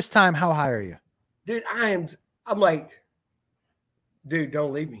way? At this time, how high are you? Dude, I'm like, dude,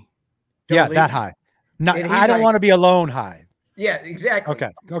 don't leave me. That high. No, I don't want to be alone high. Yeah,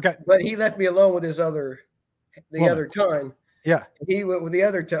 exactly. Okay. But he left me alone with the other ton. Yeah. He went with the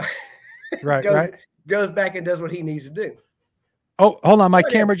other ton. Right. Goes back and does what he needs to do. Oh, hold on. My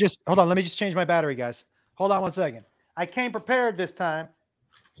camera hold on. Let me just change my battery, guys. Hold on 1 second. I came prepared this time.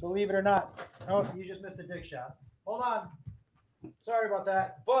 Believe it or not. Oh, you just missed a dick shot. Hold on. Sorry about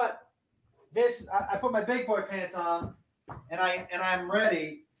that. But I put my big boy pants on, and I'm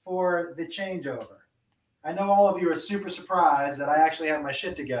ready for the changeover. I know all of you are super surprised that I actually have my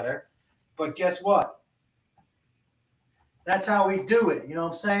shit together, but guess what? That's how we do it. You know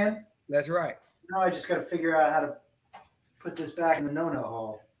what I'm saying? That's right. Now I just got to figure out how to put this back in the no-no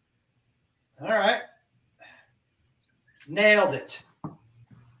hole. All right. Nailed it.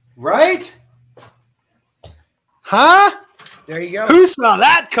 Right? Huh? There you go. Who saw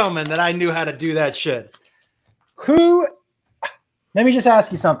that coming that I knew how to do that shit? Let me just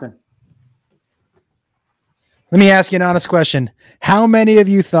ask you something. Let me ask you an honest question. How many of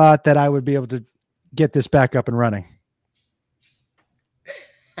you thought that I would be able to get this back up and running?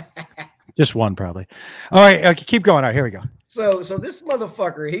 Just one, probably. All right. Okay, keep going. All right, here we go. So this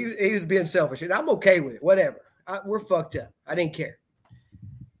motherfucker, he's being selfish, and I'm okay with it. Whatever. We're fucked up. I didn't care.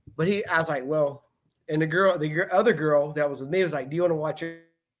 But I was like, well, and the other girl that was with me was like, do you want to watch a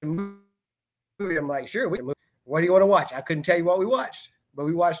movie? I'm like, sure. What do you want to watch? I couldn't tell you what we watched, but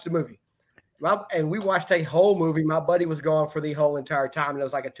we watched the movie. And we watched a whole movie. My buddy was gone for the whole entire time, and it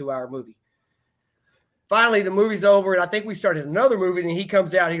was like a 2-hour movie. Finally, the movie's over, and I think we started another movie, and he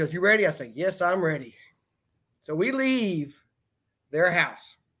comes out. He goes, you ready? I say, yes, I'm ready. So we leave their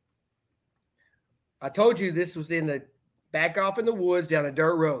house. I told you this was back off in the woods down a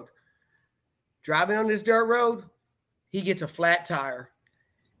dirt road. Driving on this dirt road, he gets a flat tire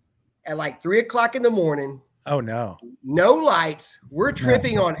at like 3 o'clock in the morning. Oh, no. No lights. We're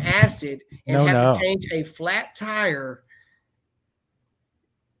tripping on acid and have to change a flat tire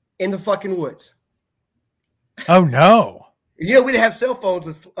in the fucking woods. Oh, no. We didn't have cell phones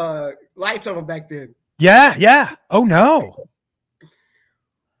with lights on them back then. Yeah. Oh, no.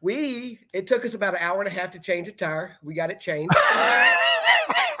 It took us about an hour and a half to change a tire. We got it changed.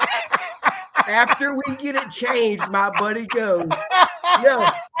 After we get it changed, my buddy goes,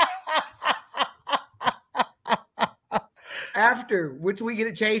 After which we get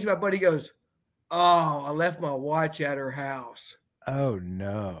it changed, my buddy goes, oh, I left my watch at her house. Oh,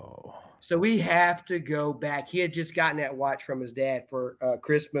 no. So we have to go back. He had just gotten that watch from his dad for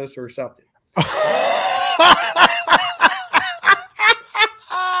Christmas or something.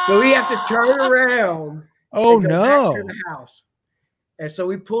 So we have to turn around. Oh, no. Back to the house. And so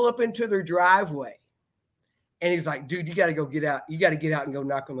we pull up into their driveway. And he's like, dude, you got to go get out. You got to get out and go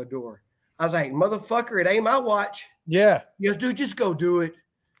knock on the door. I was like, motherfucker, it ain't my watch. Yeah. He goes, dude, just go do it.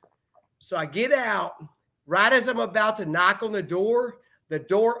 So I get out. Right as I'm about to knock on the door, The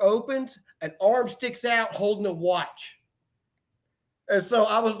door opens, an arm sticks out holding a watch. And so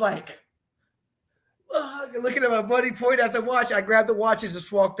I was like, looking at my buddy, pointing at the watch. I grabbed the watch and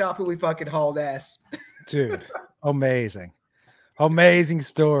just walked off, and we fucking hauled ass. Dude, amazing. Amazing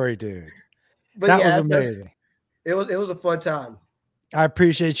story, dude. But That was amazing. It was a fun time. I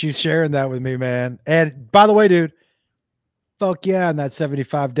appreciate you sharing that with me, man. And by the way, dude, fuck yeah, in that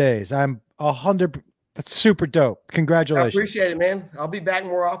 75 days. I'm 100. That's super dope. Congratulations. I appreciate it, man. I'll be back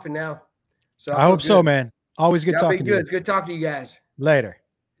more often now. So I hope so, man. Always good talking to you. It's good talking to you guys. Later.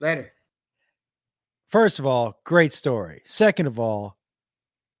 Later. First of all, great story. Second of all,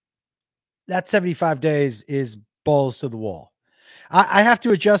 that 75 days is balls to the wall. I have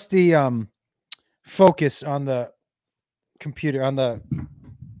to adjust the focus on the computer, on the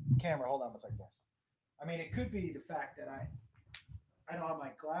camera. Hold on a second. I mean, it could be the fact that I don't have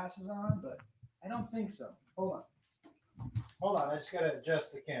my glasses on, but I don't think so. Hold on. I just got to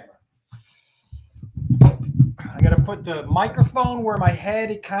adjust the camera. I got to put the microphone where my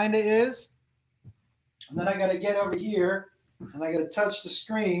head kind of is. And then I got to get over here and I got to touch the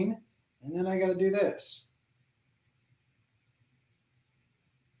screen. And then I got to do this.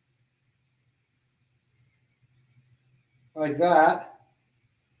 Like that.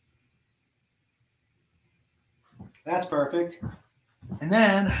 That's perfect. And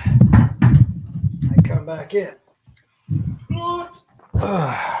then I come back in. Whoa,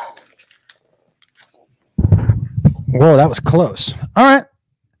 that was close. All right.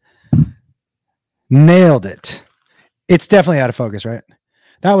 Nailed it. It's definitely out of focus, right?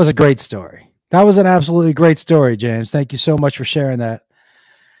 That was a great story. That was an absolutely great story, James. Thank you so much for sharing that.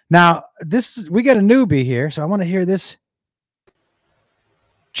 Now, we got a newbie here, so I want to hear this.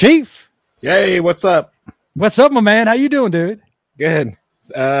 Chief. Yay, what's up? What's up, my man? How you doing, dude? Good.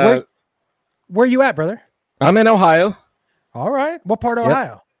 Where you at, brother? I'm in Ohio. All right. What part of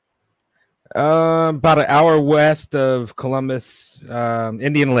Ohio? About an hour west of Columbus,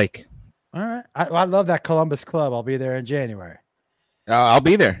 Indian Lake. All right. I love that Columbus Club. I'll be there in January. I'll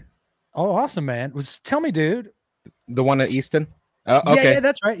be there. Oh, awesome, man. Tell me, dude. The one at Easton? Okay. Yeah,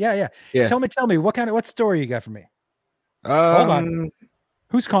 that's right. Yeah. Tell me, what story you got for me? Hold on.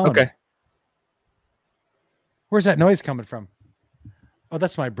 Who's calling? Okay. Me? Where's that noise coming from? Oh,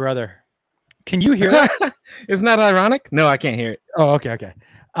 that's my brother. Can you hear that? Isn't that ironic? No, I can't hear it. Oh, okay.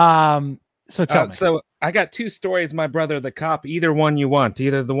 So tell me. So I got two stories, my brother, the cop. Either one you want.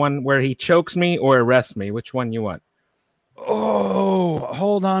 Either the one where he chokes me or arrests me. Which one you want? Oh,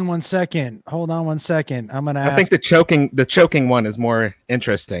 hold on one second. I'm gonna ask. I think the choking one is more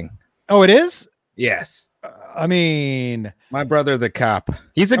interesting. Oh, it is? Yes. I mean, my brother, the cop.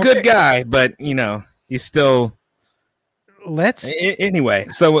 He's a good guy, but he's still. Anyway.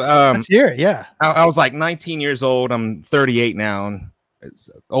 So let's hear it. Yeah. I was like 19 years old. I'm 38 now, and it's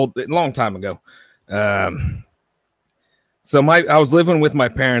a long time ago. So I was living with my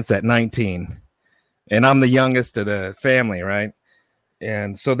parents at 19, and I'm the youngest of the family, right?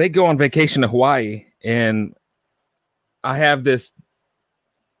 And so they go on vacation to Hawaii, and I have this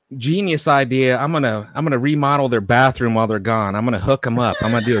genius idea. I'm gonna remodel their bathroom while they're gone. I'm gonna hook them up.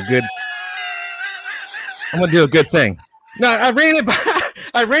 I'm gonna do a good thing. No, I ran it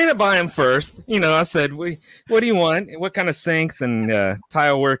by him first. I said, "What do you want? What kind of sinks and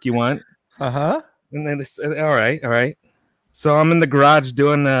tile work you want?" And then they said, all right. So I'm in the garage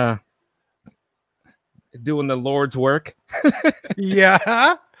doing the Lord's work.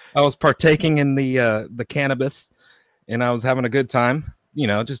 Yeah. I was partaking in the cannabis, and I was having a good time.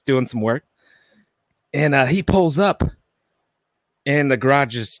 Just doing some work. And he pulls up, and the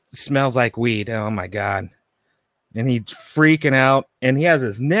garage just smells like weed. Oh my God. And he's freaking out, and he has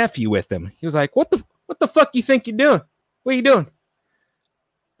his nephew with him. He was like, what the fuck you think you're doing? What are you doing?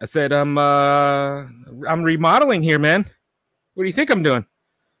 I said, I'm remodeling here, man. What do you think I'm doing?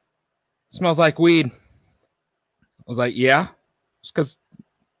 Smells like weed. I was like, yeah. It's because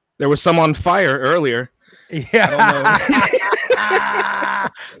there was some on fire earlier. Yeah.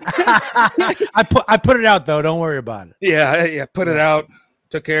 I put it out though. Don't worry about it. Yeah. Put it out.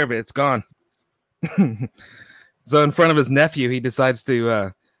 Took care of it. It's gone. So in front of his nephew, he decides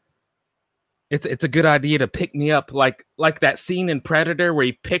to. It's a good idea to pick me up, like that scene in Predator where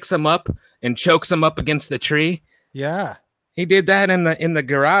he picks him up and chokes him up against the tree. Yeah, he did that in the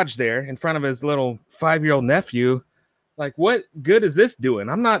garage there in front of his little 5-year-old nephew. Like, what good is this doing?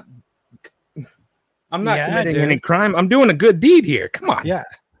 I'm not committing any crime. I'm doing a good deed here. Come on. Yeah,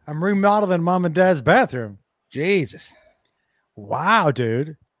 I'm remodeling mom and dad's bathroom. Jesus. Wow,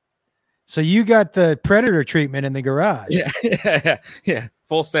 dude. So you got the Predator treatment in the garage. Yeah.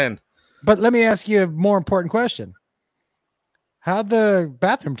 Full send. But let me ask you a more important question. How'd the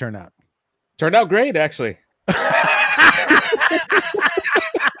bathroom turn out? Turned out great, actually.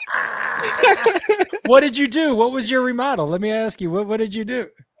 What did you do? What was your remodel? Let me ask you. What did you do?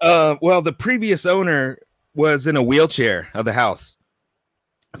 Well, the previous owner was in a wheelchair of the house,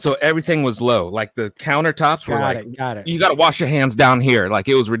 so everything was low. Like the countertops were Got it. you got to wash your hands down here. Like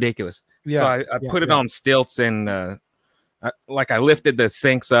it was ridiculous. So I put it on stilts and I lifted the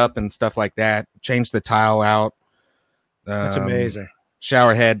sinks up and stuff like that. Changed the tile out. That's amazing.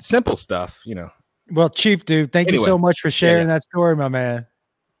 Shower head, simple stuff, you know. Well, Chief, dude, thank you so much for sharing that story, my man.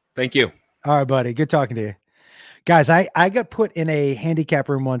 Thank you. All right, buddy. Good talking to you. Guys, I got put in a handicap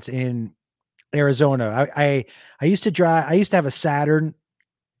room once in Arizona. I used to drive, I used to have a Saturn.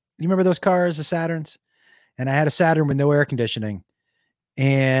 You remember those cars, the Saturns? And I had a Saturn with no air conditioning.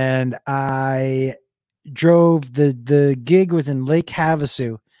 And I drove, the gig was in Lake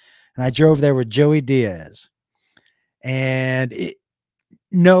Havasu, and I drove there with Joey Diaz. And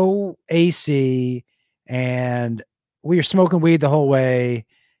no AC, and we were smoking weed the whole way,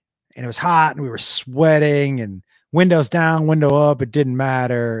 and it was hot, and we were sweating, and windows down, window up, it didn't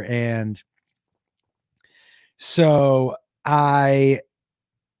matter. And so I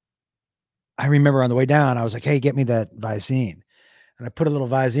remember on the way down, I was like, hey, get me that Visine. And I put a little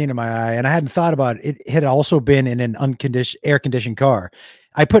Visine in my eye, and I hadn't thought about it. It had also been in an air conditioned car.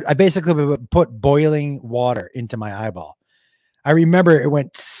 I basically put boiling water into my eyeball. I remember it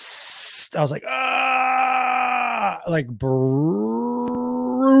went, I was like, like brutal.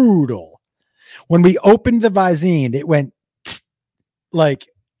 When we opened the Visine, it went like,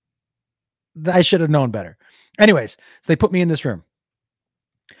 I should have known better. Anyways, so they put me in this room.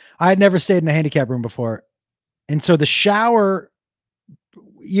 I had never stayed in a handicap room before. And so the shower,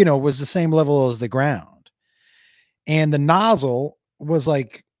 you know, was the same level as the ground. And the nozzle was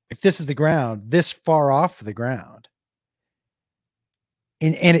like, if this is the ground, this far off the ground.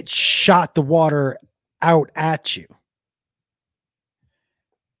 And it shot the water out at you. It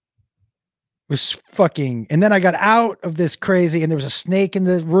was fucking, and then I got out of this crazy, and there was a snake in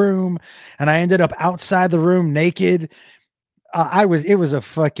the room, and I ended up outside the room naked. It was a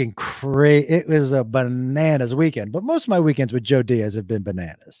fucking crazy, it was a bananas weekend, but most of my weekends with Joe Diaz have been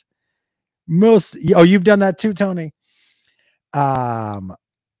bananas. You've done that too, Tony? Okay.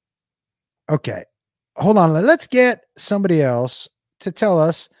 Hold on. Let's get somebody else to tell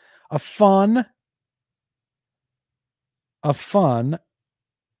us a fun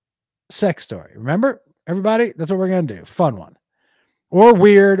sex story. Remember, everybody, that's what we're going to do. Fun one, or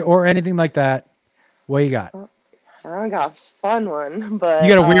weird, or anything like that. What you got? I don't got a fun one, but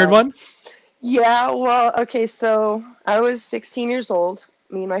you got a weird one? Yeah. Well, okay. So I was 16 years old.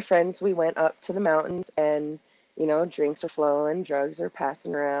 Me and my friends, we went up to the mountains, and, you know, drinks are flowing, drugs are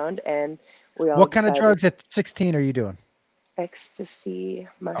passing around, and we all. What kind of drugs at 16 are you doing? Ecstasy,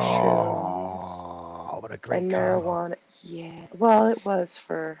 mushrooms. Oh, what a great and combo. Marijuana. Yeah. Well, it was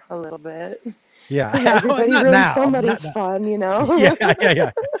for a little bit. Yeah. Everybody Not ruins now. somebody's fun, you know?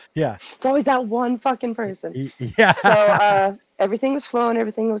 Yeah. It's always that one fucking person. Yeah. So everything was flowing,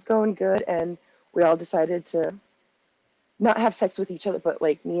 everything was going good, and we all decided to not have sex with each other, but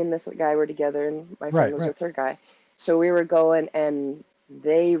like me and this guy were together, and my friend was with her guy. So we were going, and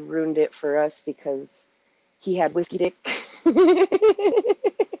they ruined it for us because he had whiskey dick.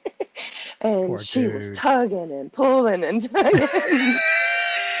 And Poor she dude. was tugging and pulling and tugging.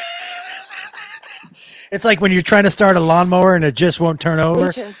 It's like when you're trying to start a lawnmower and it just won't turn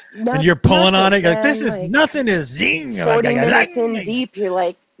over, and you're pulling on it. You're like, this is like, nothing is zing. 40 minutes in deep, you're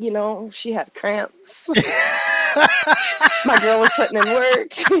like, you know, she had cramps. My girl was putting in work.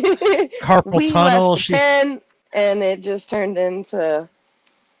 Carpal tunnel. And it just turned into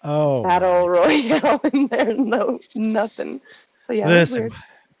battle my. royale, and there's nothing. So yeah, listen,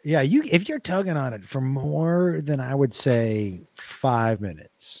 yeah, if you're tugging on it for more than, I would say, 5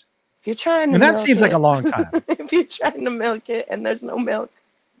 minutes. If you're trying to, and that seems like a long time. If you're trying to milk it and there's no milk.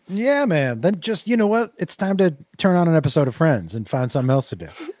 Yeah, man. Then just, you know what? It's time to turn on an episode of Friends and find something else to do.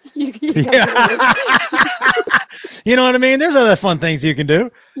 You know what I mean? There's other fun things you can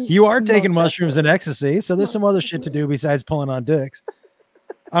do. You are taking mushrooms and ecstasy, so there's some other shit to do besides pulling on dicks.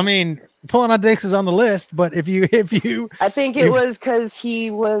 I mean, pulling on dicks is on the list, but if you, I think it was because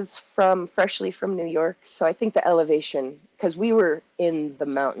he was freshly from New York, so I think the elevation, because we were in the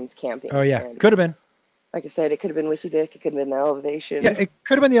mountains camping. Oh yeah, could have been. Like I said, it could have been whiskey dick. It could have been the elevation. Yeah, it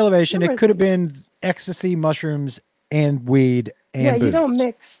could have been the elevation. It could have been ecstasy, mushrooms, and weed. And yeah, booze. You don't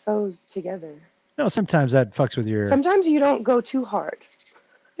mix those together. No, sometimes that fucks with your. Sometimes you don't go too hard.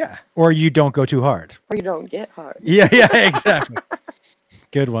 Yeah, or you don't go too hard. Or you don't get hard. Yeah, exactly.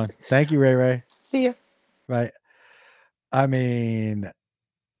 Good one. Thank you, Ray Ray. See ya. Bye. I mean,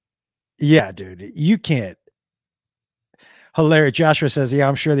 yeah, dude, you can't. Hilarious. Joshua says, yeah,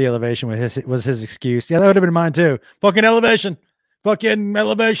 I'm sure the elevation was his excuse. Yeah, that would have been mine too. Fucking elevation. Fucking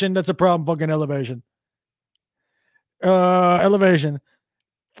elevation. That's a problem. Fucking elevation. Elevation.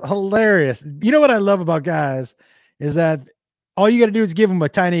 Hilarious. You know what I love about guys is that all you got to do is give them a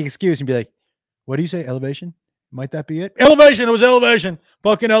tiny excuse and be like, what do you say? Elevation? Might that be it? Elevation. It was elevation.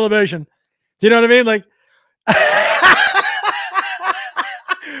 Fucking elevation. Do you know what I mean? Like,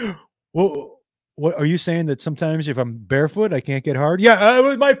 well, what are you saying that sometimes if I'm barefoot, I can't get hard? Yeah, I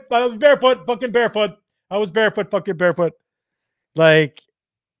was barefoot, fucking barefoot. I was barefoot, fucking barefoot. Like,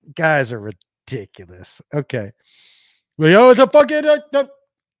 guys are ridiculous. Okay. Well, it's a fucking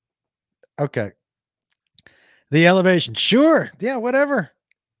okay. The elevation. Sure. Yeah, whatever.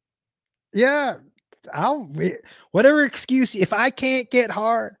 Yeah. Whatever excuse. If I can't get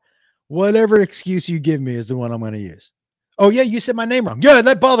hard, whatever excuse you give me is the one I'm going to use. Oh, yeah, you said my name wrong. Yeah,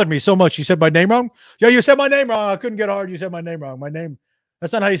 that bothered me so much. You said my name wrong? Yeah, you said my name wrong. I couldn't get hard. You said my name wrong. My name.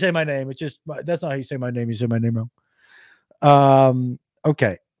 That's not how you say my name. It's just, that's not how you say my name. You said my name wrong.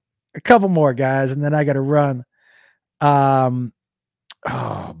 Okay. A couple more, guys, and then I got to run. Oh,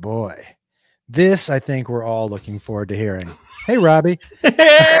 boy. This, I think we're all looking forward to hearing. Hey, Robbie.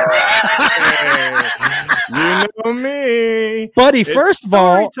 Hey, you know me. Buddy, first of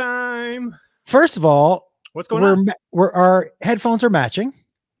all, time. What's going on? Our headphones are matching.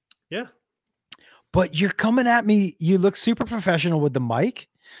 Yeah. But you're coming at me. You look super professional with the mic.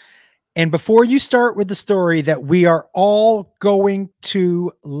 And before you start with the story that we are all going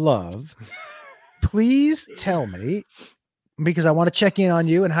to love, please tell me, because I want to check in on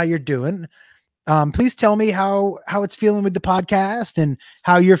you and how you're doing. Please tell me how it's feeling with the podcast and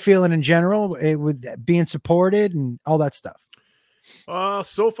how you're feeling in general with being supported and all that stuff.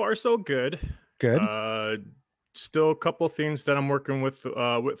 So far, so good. Good. Still a couple things that I'm working with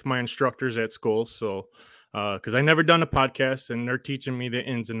my instructors at school. So, because I never done a podcast and they're teaching me the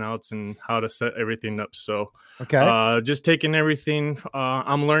ins and outs and how to set everything up. So, okay. Just taking everything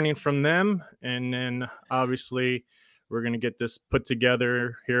I'm learning from them. And then obviously we're going to get this put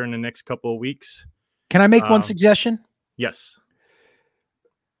together here in the next couple of weeks. Can I make one suggestion? Yes.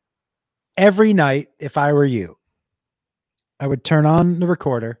 Every night, if I were you, I would turn on the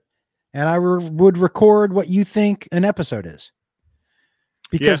recorder and I would record what you think an episode is.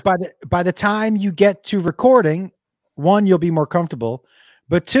 Because by the time you get to recording, one, you'll be more comfortable,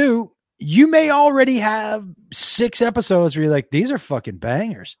 but two, you may already have 6 episodes where you're like, these are fucking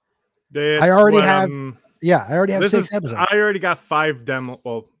bangers. I already have 6 episodes. I already got 5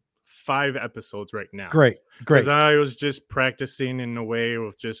 episodes right now. Great. Because I was just practicing in a way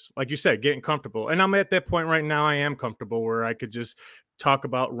of just, like you said, getting comfortable. And I'm at that point right now. I am comfortable where I could just talk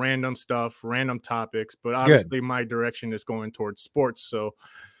about random stuff, random topics. But obviously my direction is going towards sports. So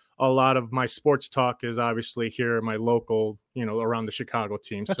a lot of my sports talk is obviously here in my local, around the Chicago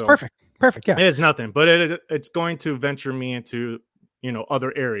team. That's so perfect. Yeah. It's nothing, but it's going to venture me into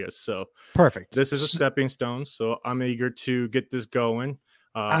other areas. So perfect. This is a stepping stone. So I'm eager to get this going.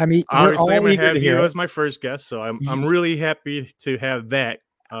 Obviously I'm going to have you as my first guest. So I'm really happy to have that.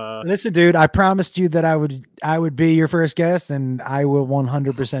 Listen, dude, I promised you that I would be your first guest, and I will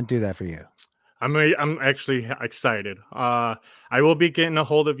 100% do that for you. I'm actually excited. I will be getting a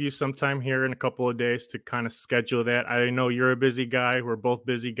hold of you sometime here in a couple of days to kind of schedule that. I know you're a busy guy. We're both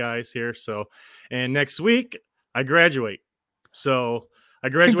busy guys here. So, and next week I graduate. So I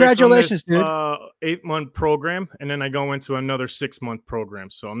graduate. Congratulations, from this, dude. 8-month program, and then I go into another 6-month program.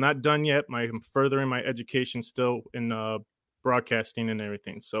 So I'm not done yet. I'm furthering my education still in broadcasting and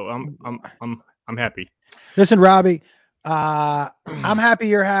everything. So I'm happy. Listen, Robbie, I'm happy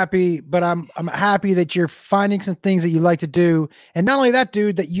you're happy, but I'm happy that you're finding some things that you like to do, and not only that,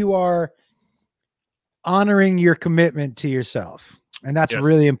 dude, that you are honoring your commitment to yourself, and that's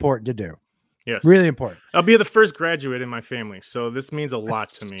really important to do. Yes. Really important. I'll be the first graduate in my family, so this means a lot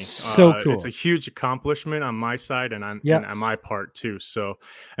to me. So cool. It's a huge accomplishment on my side and on my part too. So,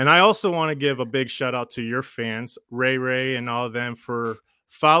 and I also want to give a big shout out to your fans, Ray and all of them, for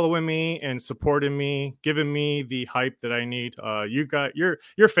following me and supporting me, giving me the hype that I need.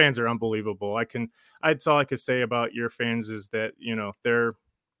 Your fans are unbelievable. That's all I could say about your fans is that,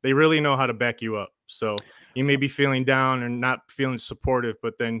 they really know how to back you up. So you may be feeling down and not feeling supportive,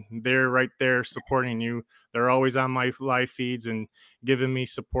 but then they're right there supporting you. They're always on my live feeds and giving me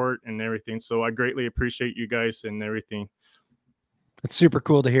support and everything. So I greatly appreciate you guys and everything. It's super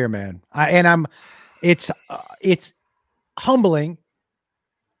cool to hear, man. It's humbling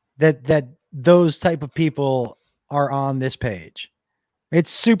that those type of people are on this page.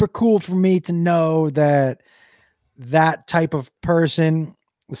 It's super cool for me to know that that type of person,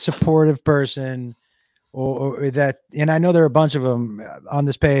 supportive person, or that, and I know there are a bunch of them on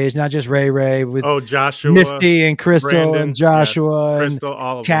this page, not just Ray with Joshua, Misty and Crystal, Brandon, and Joshua, Crystal,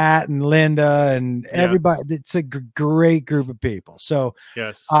 all and Kat and Linda and everybody. Yes. It's a great group of people. So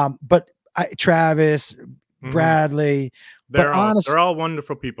yes, but Travis, Bradley, they're all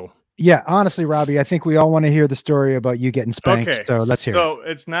wonderful people. Yeah, honestly, Robbie, I think we all want to hear the story about you getting spanked. Okay, so let's hear it. So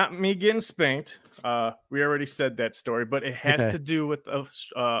it's not me getting spanked. We already said that story, but it has to do with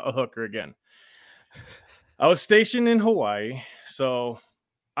a hooker again. I was stationed in Hawaii, so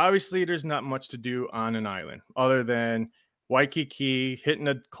obviously there's not much to do on an island other than Waikiki, hitting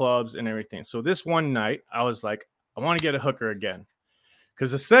the clubs and everything. So this one night, I was like, I want to get a hooker again.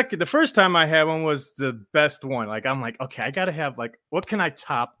 Because the first time I had one was the best one. Like, I'm like, okay, I got to have, like, what can I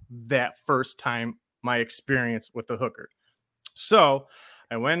top that first time my experience with the hooker? So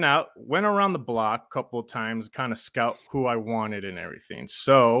I went around the block a couple of times, kind of scout who I wanted and everything.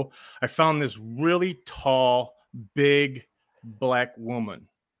 So I found this really tall, big black woman.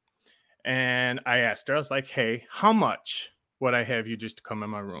 And I asked her, I was like, hey, how much would I have you just come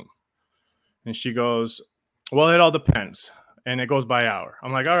in my room? And she goes, well, it all depends. And it goes by hour.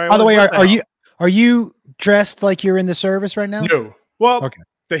 I'm like, all right. By the way, are you dressed like you're in the service right now? No. Well, okay.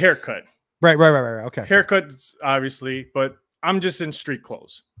 The haircut. Right. Okay. Haircuts, obviously, but I'm just in street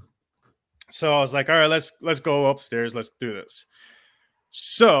clothes. So I was like, all right, let's go upstairs. Let's do this.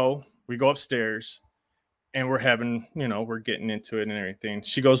 So we go upstairs and we're getting into it and everything.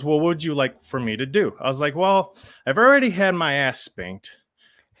 She goes, well, what would you like for me to do? I was like, well, I've already had my ass spanked,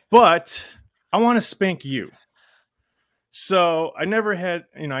 but I want to spank you. So I never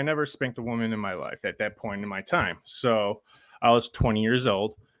spanked a woman in my life at that point in my time. So I was 20 years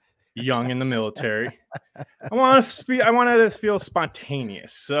old, young in the military. I wanted to feel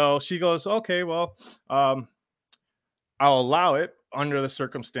spontaneous. So she goes, okay, well, I'll allow it under the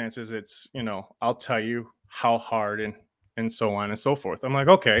circumstances. It's, I'll tell you how hard and so on and so forth. I'm like,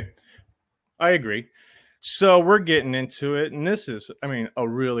 okay, I agree. So we're getting into it. And this is, a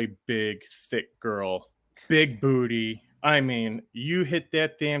really big, thick girl, big booty. You hit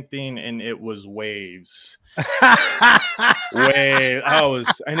that damn thing and it was waves. It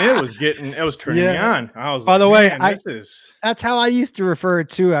was turning me on. I was by the way, that's how I used to refer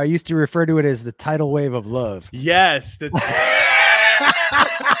to it. I used to refer to it as the tidal wave of love. Yes.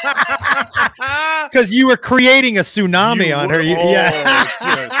 Because you were creating a tsunami on her. You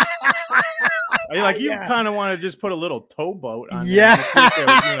kind of want to just put a little towboat on there.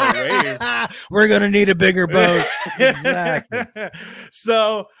 Yeah. We're going to need a bigger boat. Exactly.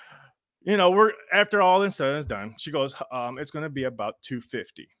 So, we're after all this is done. She goes, it's going to be about $250.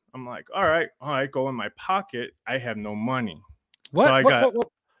 I'm like, all right, go in my pocket. I have no money. What? So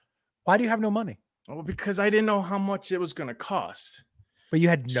why do you have no money? Well, because I didn't know how much it was going to cost. But you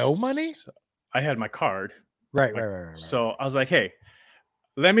had no money? I had my card. Right. So I was like, hey,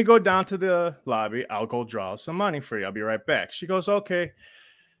 let me go down to the lobby. I'll go draw some money for you. I'll be right back. She goes, okay.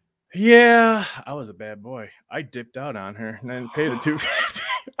 Yeah, I was a bad boy. I dipped out on her and then paid the $250.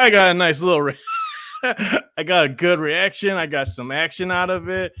 I got a nice little I got a good reaction. I got some action out of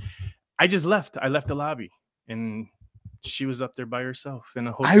it. I just left. I left the lobby and she was up there by herself in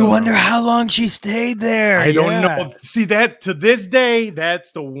a hotel. I wonder how long she stayed there. I don't know. See, that to this day,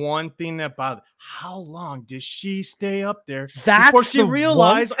 that's the one thing that bothered. How long did she stay up there before she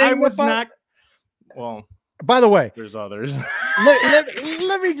realized I was not? Well, by the way, there's others.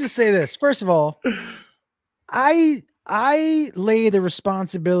 let me just say this. First of all, I lay the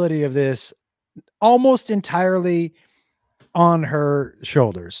responsibility of this almost entirely on her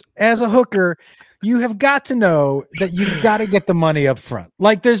shoulders. As a hooker, you have got to know that you've got to get the money up front.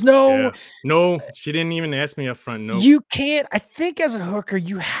 Like there's no, she didn't even ask me up front. No, you can't. I think as a hooker,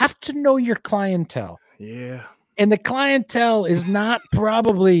 you have to know your clientele. Yeah. And the clientele is not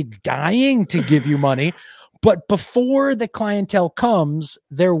probably dying to give you money, but before the clientele comes,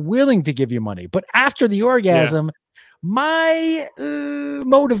 they're willing to give you money. But after the orgasm, my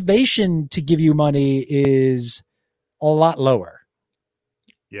motivation to give you money is a lot lower.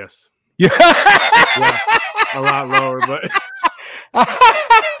 Yes. Yeah, a lot lower, but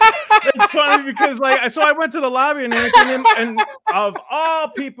it's funny because so I went to the lobby and everything, and of all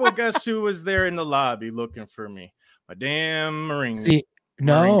people, guess who was there in the lobby looking for me? My damn Marine guys.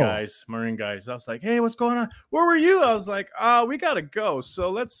 I was like, hey, what's going on? Where were you? I was like, we gotta go.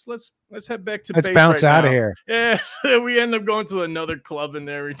 So let's head back to. Let's bounce out of here. Yes, we end up going to another club and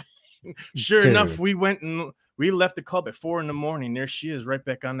everything. Sure enough, we went and we left the club at 4 a.m. There she is, right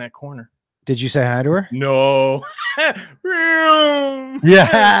back on that corner. Did you say hi to her? No.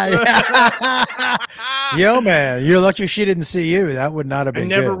 Yeah. Yo, man, you're lucky she didn't see you. That would not have been I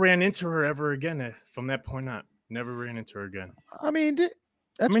never good. ran into her ever again. From that point on, never ran into her again. I mean,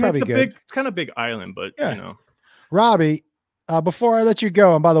 that's probably it's good. It's kind of big island, but yeah. you know. Robbie, before I let you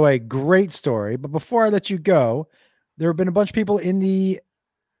go, and by the way, great story, but before I let you go, there have been a bunch of people in the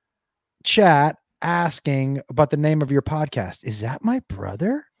chat asking about the name of your podcast. Is that my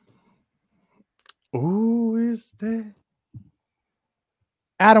brother? Who is that?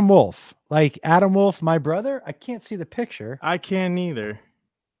 Adam Wolf. Like Adam Wolf, my brother? I can't see the picture. I can't either.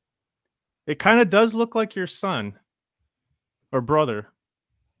 It kind of does look like your son or brother.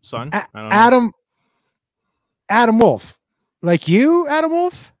 Son? I don't know. Adam Wolf. Like you, Adam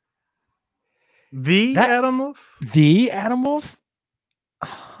Wolf? Adam Wolf? The Adam Wolf?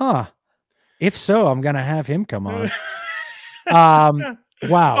 Huh. If so, I'm going to have him come on.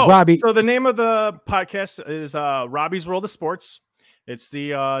 Wow. Robbie. So the name of the podcast is Robbie's World of Sports. It's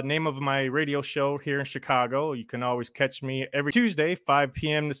the name of my radio show here in Chicago. You can always catch me every Tuesday, 5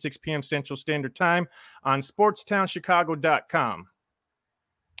 p.m. to 6 p.m. Central Standard Time on sportstownchicago.com.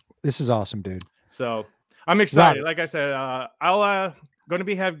 This is awesome, dude. So I'm excited. Like I said, I'll going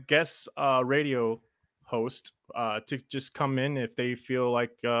to have guest radio host to just come in if they feel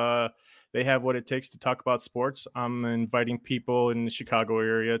like they have what it takes to talk about sports. I'm inviting people in the Chicago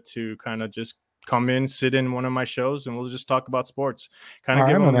area to kind of just come in, sit in one of my shows, and we'll just talk about sports. Kind of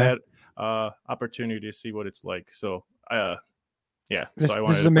give them that opportunity to see what it's like. So, yeah. This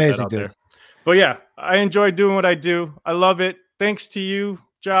is amazing, dude. There. But yeah, I enjoy doing what I do. I love it. Thanks to you,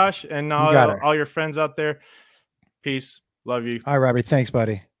 Josh, and all your friends out there. Peace. Love you. All right, Robbie. Thanks,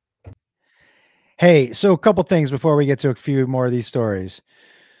 buddy. Hey, so a couple things before we get to a few more of these stories.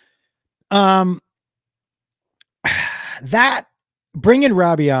 That bringing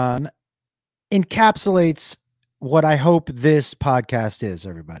Robbie on encapsulates what I hope this podcast is,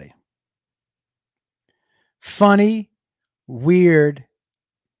 everybody. Funny, weird,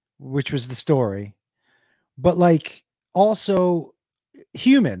 which was the story, but like also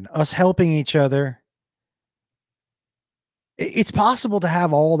human, us helping each other. It's possible to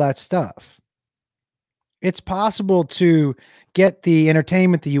have all that stuff. It's possible to get the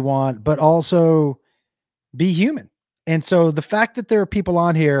entertainment that you want, but also be human. And so the fact that there are people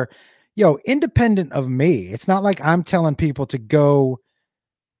on here, independent of me, it's not like I'm telling people to go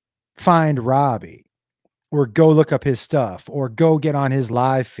find Robbie or go look up his stuff or go get on his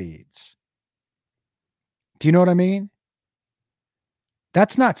live feeds. Do you know what I mean?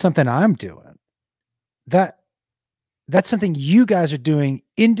 That's not something I'm doing. That's something you guys are doing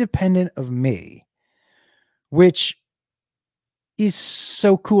independent of me, which is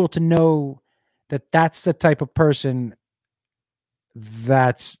so cool to know that that's the type of person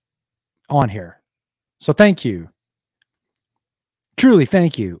that's on here. So thank you. Truly,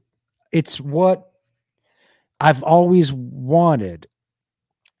 thank you. It's what I've always wanted,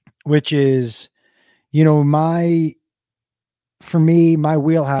 which is, my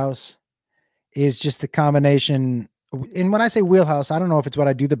wheelhouse is just the combination. And when I say wheelhouse, I don't know if it's what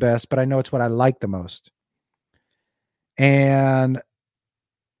I do the best, but I know it's what I like the most. And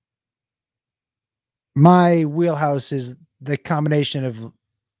my wheelhouse is the combination of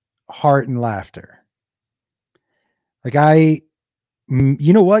heart and laughter. Like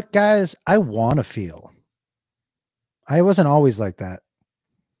you know what, guys? I want to feel. I wasn't always like that,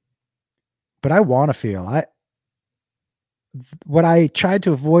 but I want to feel. What I tried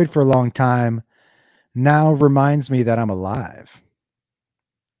to avoid for a long time now reminds me that I'm alive.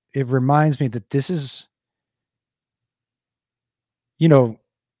 It reminds me that this is,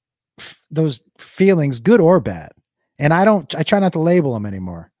 those feelings, good or bad. And I try not to label them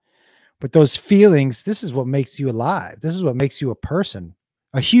anymore, but those feelings, this is what makes you alive. This is what makes you a person,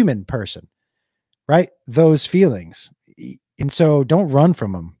 a human person, right? Those feelings. And so don't run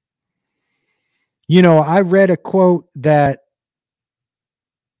from them. I read a quote that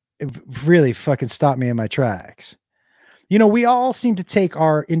really fucking stopped me in my tracks. We all seem to take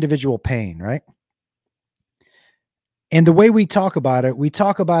our individual pain, right? And the way we talk about it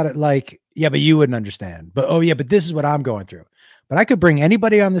like, yeah, but you wouldn't understand. But, oh yeah, but this is what I'm going through. But I could bring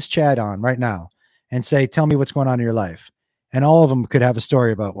anybody on this chat on right now and say, tell me what's going on in your life. And all of them could have a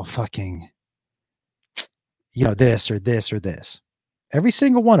story about, well, fucking, this or this or this. Every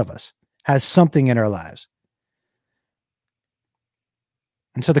single one of us has something in our lives.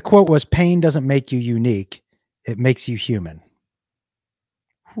 And so the quote was, pain doesn't make you unique. It makes you human.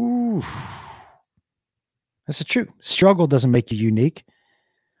 Whew. That's the truth. Struggle doesn't make you unique.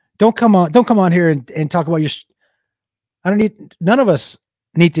 Don't come on here and talk about none of us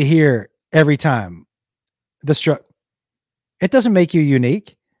need to hear every time. It doesn't make you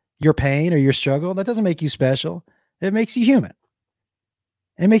unique. Your pain or your struggle, that doesn't make you special. It makes you human.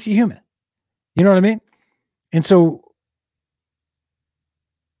 It makes you human. You know what I mean? And so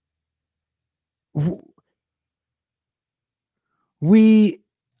we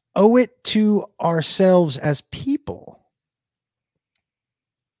owe it to ourselves as people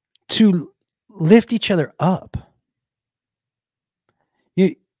to lift each other up.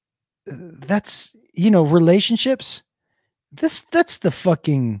 That's, relationships. That's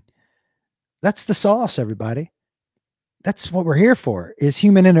the sauce, everybody. That's what we're here for, is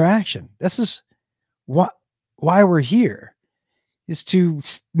human interaction. This is why we're here, is to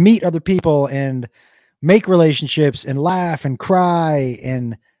meet other people and make relationships and laugh and cry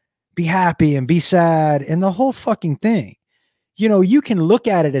and be happy and be sad and the whole fucking thing. You can look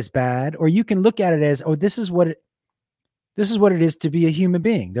at it as bad, or you can look at it as, oh, this is what it is to be a human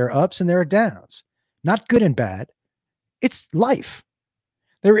being. There are ups and there are downs, not good and bad. It's life.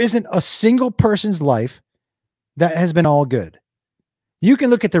 There isn't a single person's life that has been all good. You can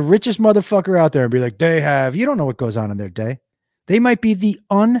look at the richest motherfucker out there and be like, you don't know what goes on in their day. They might be the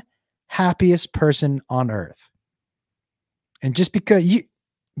unhappiest person on earth. And just because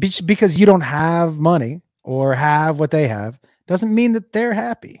you don't have money or have what they have doesn't mean that they're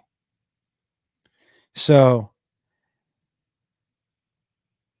happy. So,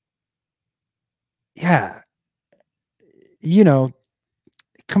 yeah,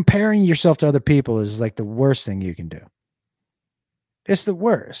 comparing yourself to other people is like the worst thing you can do. It's the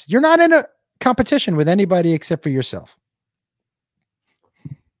worst. You're not in a competition with anybody except for yourself.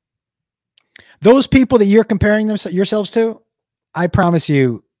 Those people that you're comparing yourselves to, I promise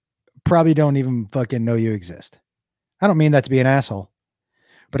you, probably don't even fucking know you exist. I don't mean that to be an asshole,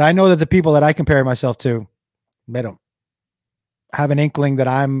 but I know that the people that I compare myself to, they don't have an inkling that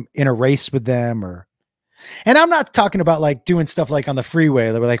I'm in a race with them, and I'm not talking about like doing stuff like on the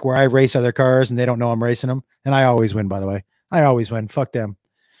freeway, like where I race other cars and they don't know I'm racing them. And I always win, by the way. I always win. Fuck them.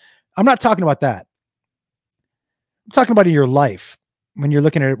 I'm not talking about that. I'm talking about in your life, when you're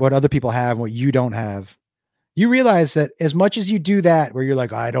looking at what other people have and what you don't have. You realize that as much as you do that, where you're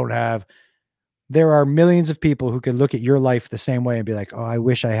like, I don't have, there are millions of people who can look at your life the same way and be like, oh, I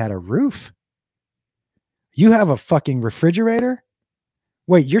wish I had a roof. You have a fucking refrigerator?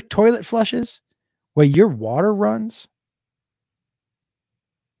 Wait, your toilet flushes? Wait, your water runs?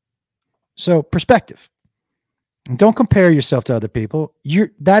 So perspective. And don't compare yourself to other people.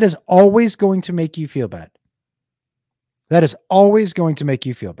 That is always going to make you feel bad. That is always going to make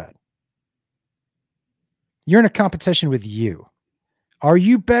you feel bad. You're in a competition with you. Are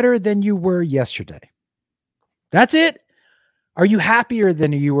you better than you were yesterday? That's it. Are you happier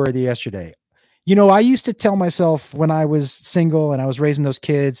than you were yesterday? I used to tell myself when I was single and I was raising those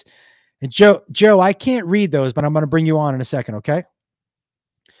kids, and Joe, I can't read those, but I'm going to bring you on in a second. Okay.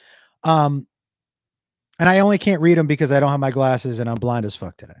 And I only can't read them because I don't have my glasses and I'm blind as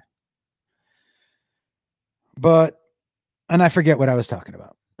fuck today. And I forget what I was talking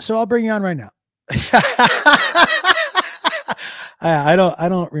about. So I'll bring you on right now. I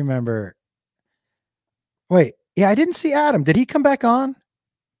don't remember. Wait, yeah, I didn't see Adam. Did he come back on?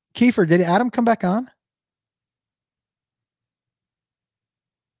 Kiefer, did Adam come back on?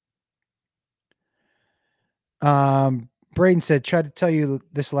 Braden said, tried to tell you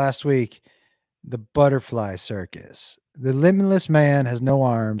this last week, the butterfly circus. The limitless man has no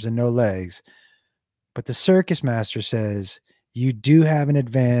arms and no legs, but the circus master says you do have an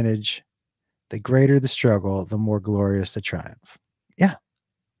advantage. The greater the struggle, the more glorious the triumph. Yeah.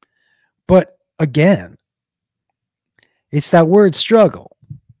 But again, it's that word struggle.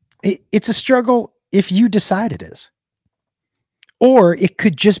 It's a struggle if you decide it is. Or it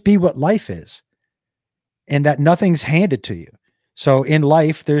could just be what life is, and that nothing's handed to you. So in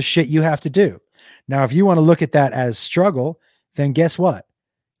life, there's shit you have to do. Now, if you want to look at that as struggle, then guess what?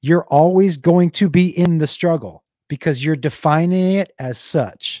 You're always going to be in the struggle because you're defining it as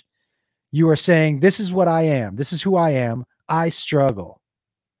such. You are saying, this is what I am. This is who I am. I struggle.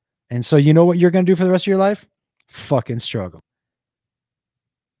 And so you know what you're going to do for the rest of your life? Fucking struggle.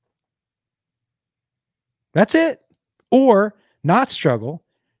 That's it. Or not struggle.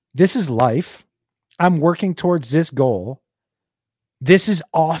 This is life. I'm working towards this goal. This is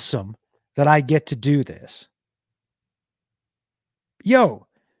awesome that I get to do this. Yo,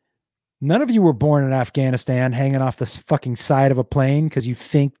 none of you were born in Afghanistan hanging off the fucking side of a plane because you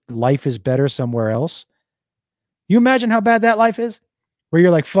think life is better somewhere else. You imagine how bad that life is? Where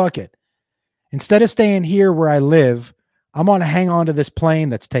you're like, fuck it. Instead of staying here where I live, I'm going to hang on to this plane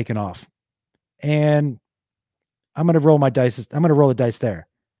that's taken off. And I'm going to roll my dice. I'm going to roll the dice there.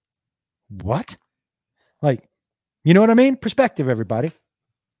 what? Like, you know what I mean? Perspective, everybody.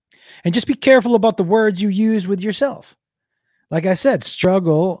 And just be careful about the words you use with yourself. Like I said,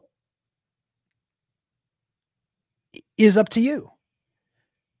 struggle is up to you.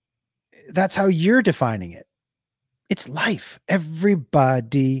 That's how you're defining it. It's life.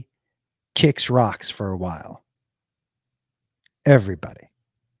 Everybody kicks rocks for a while. Everybody.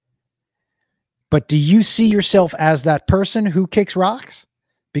 But do you see yourself as that person who kicks rocks?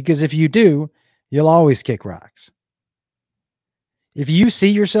 Because if you do, you'll always kick rocks. If you see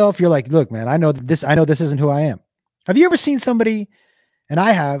yourself, you're like, look, man, I know this isn't who I am. Have you ever seen somebody, and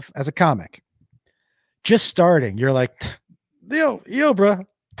I have as a comic, just starting, you're like, yo, bro,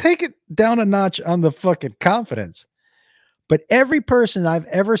 take it down a notch on the fucking confidence. But every person I've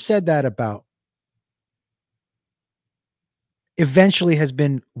ever said that about eventually has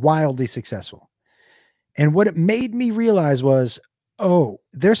been wildly successful. And what it made me realize was, oh,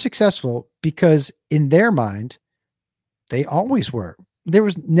 they're successful because in their mind, they always were. There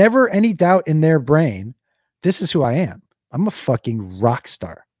was never any doubt in their brain, this is who I am. I'm a fucking rock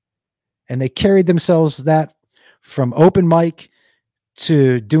star. And they carried themselves that from open mic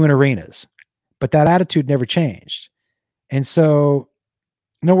to doing arenas. But that attitude never changed. And so,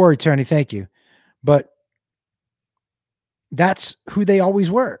 no worry, Tony, thank you. But that's who they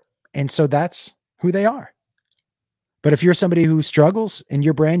always were. And so that's who they are. But if you're somebody who struggles in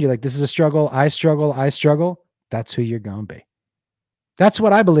your brand, you're like, this is a struggle, I struggle, that's who you're going to be. That's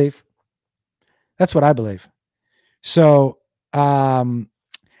what I believe. That's what I believe. So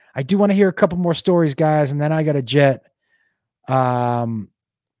I do want to hear a couple more stories, guys, and then I got a jet.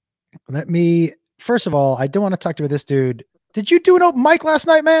 First of all, I don't want to talk to this dude. Did you do an open mic last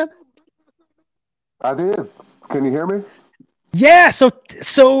night, man? I did. Can you hear me? Yeah. So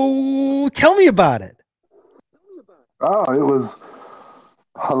tell me about it. Oh, it was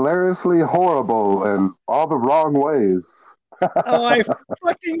hilariously horrible in all the wrong ways. Oh, I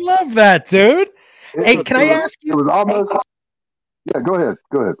fucking love that, dude. Hey, can I ask you? It was almost. Yeah, go ahead.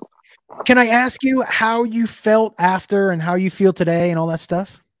 Can I ask you how you felt after and how you feel today and all that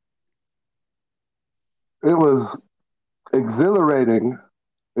stuff? It was exhilarating.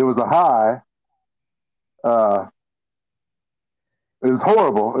 It was a high. It was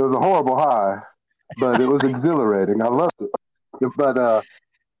horrible. It was a horrible high, but it was exhilarating. I loved it. But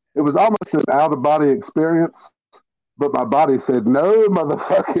it was almost an out-of-body experience. But my body said, "No,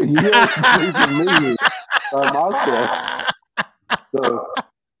 motherfucker, you ain't me." So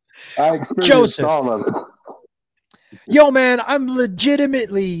I experienced Joseph. all of it. Yo, man, I'm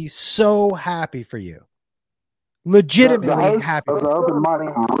legitimately so happy for you. Legitimately happy. The open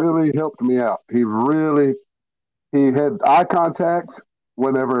mic really helped me out. He had eye contact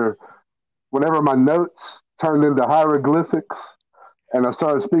whenever my notes turned into hieroglyphics and I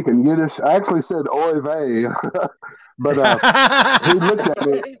started speaking Yiddish. I actually said "oy vey," but he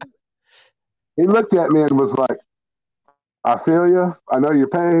looked at me and was like, "I feel you. I know your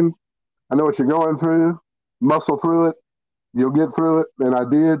pain. I know what you're going through. Muscle through it. You'll get through it." And I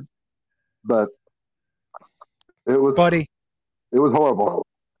did, but it was horrible.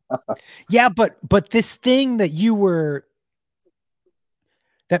 Yeah, but this thing that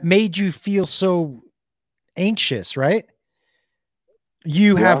that made you feel so anxious, right?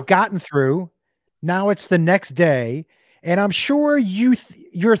 You have gotten through. Now it's the next day. And I'm sure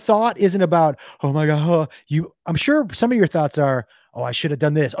your thought isn't about, oh my God, I'm sure some of your thoughts are, oh, I should have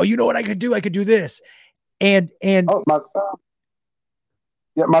done this. Oh, you know what I could do? I could do this. And my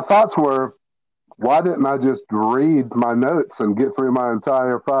thoughts were, why didn't I just read my notes and get through my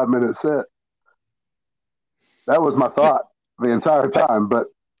entire 5-minute set? That was my thought the entire time.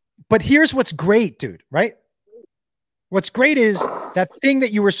 But here's what's great, dude, right? What's great is that thing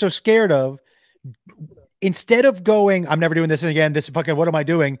that you were so scared of, instead of going, I'm never doing this again, this fucking, what am I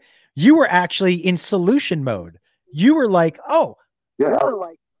doing? You were actually in solution mode. You were like, oh, yeah,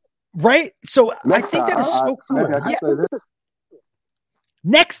 right. So I think that is so cool.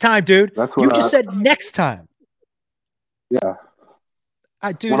 Next time, dude. You just said next time. Yeah.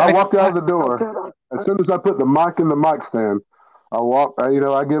 I walked out of the door, as soon as I put the mic in the mic stand,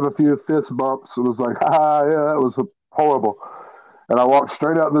 I give a few fist bumps. It was like, yeah, it was horrible. And I walked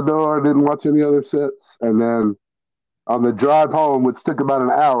straight out the door, didn't watch any other sets. And then on the drive home, which took about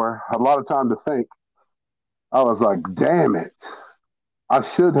an hour, had a lot of time to think, I was like, damn it. I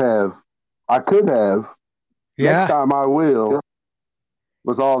could have. Yeah. Next time I will,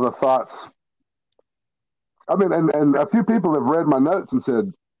 was all the thoughts. I mean, and a few people have read my notes and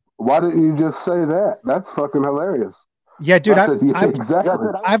said, why didn't you just say that? That's fucking hilarious. Yeah, dude, exactly.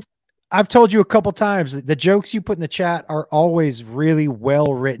 I've told you a couple times that the jokes you put in the chat are always really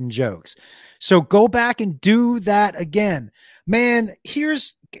well written jokes. So go back and do that again, man.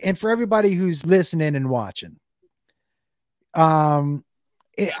 And for everybody who's listening and watching,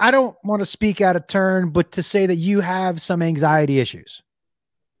 I don't want to speak out of turn, but to say that you have some anxiety issues.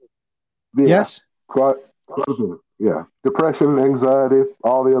 Yeah, yes. Quite, yeah. Depression, anxiety,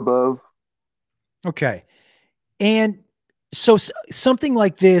 all the above. Okay. And so something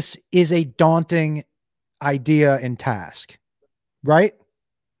like this is a daunting idea and task, right?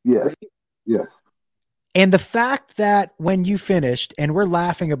 Yes. Yes. And the fact that when you finished, and we're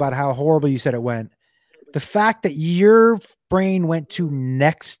laughing about how horrible you said it went, the fact that your brain went to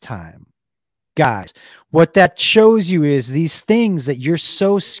next time, guys, what that shows you is these things that you're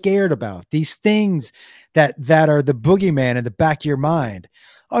so scared about, these things that are the boogeyman in the back of your mind.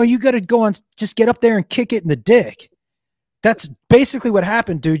 Oh, you got to go on, just get up there and kick it in the dick. That's basically what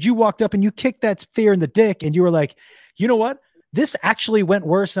happened, dude. You walked up and you kicked that fear in the dick, and you were like, you know what? This actually went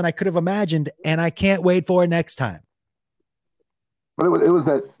worse than I could have imagined, and I can't wait for it next time. But it was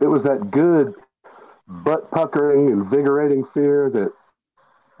that good butt puckering, invigorating fear that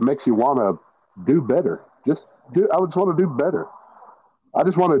makes you want to do better. I just want to do better. I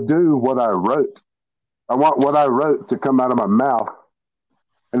just want to do what I wrote. I want what I wrote to come out of my mouth.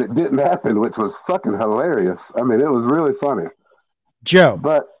 And it didn't happen, which was fucking hilarious. I mean, it was really funny. Joe.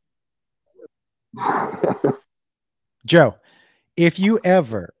 But Joe, if you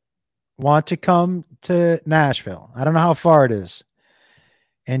ever want to come to Nashville, I don't know how far it is,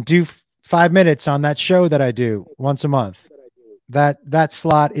 and do 5 minutes on that show that I do once a month, that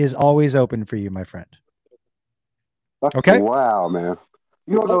slot is always open for you, my friend. Okay. Wow, man.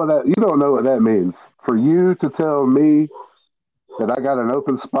 You don't know what that means. For you to tell me that I got an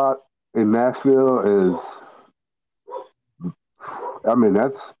open spot in Nashville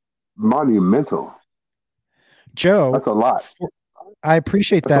that's monumental. Joe, that's a lot. I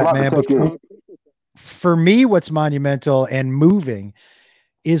appreciate that, man. But for me, what's monumental and moving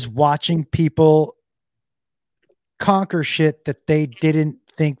is watching people conquer shit that they didn't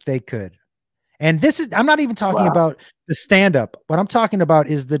think they could. And I'm not even talking about the stand-up. What I'm talking about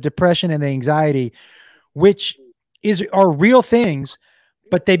is the depression and the anxiety, which are real things,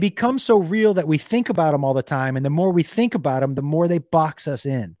 but they become so real that we think about them all the time. And the more we think about them, the more they box us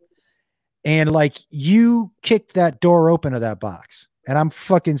in. And like, you kicked that door open of that box, and I'm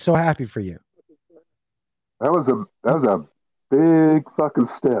fucking so happy for you. That was a big fucking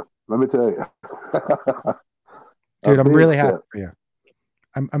step. Let me tell you. Dude, I'm really happy for you.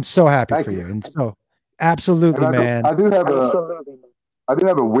 I'm so happy for you. And so absolutely, man. I do have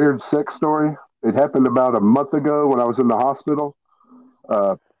a weird sex story. It happened about a month ago when I was in the hospital.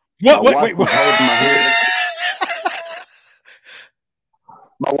 Wait. Holding my hand.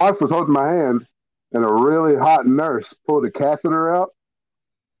 My wife was holding my hand, and a really hot nurse pulled a catheter out,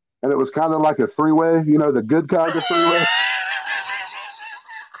 and it was kind of like a three-way, the good kind of three-way.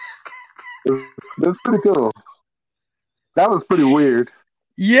 It was pretty cool. That was pretty weird.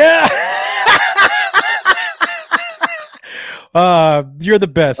 Yeah. You're the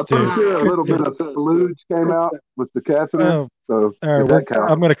best, dude. I'm sure a little bit of fluid came out with the catheter. So all right,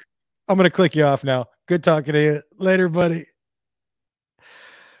 I'm gonna click you off now. Good talking to you. Later, buddy.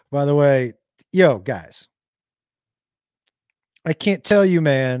 By the way, yo, guys, I can't tell you,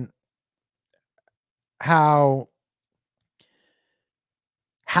 man, how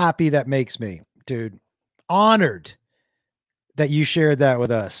happy that makes me, dude. Honored that you shared that with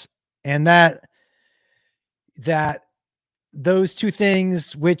us, and that those two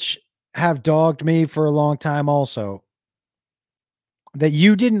things, which have dogged me for a long time also, that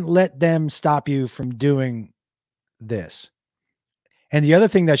you didn't let them stop you from doing this. And the other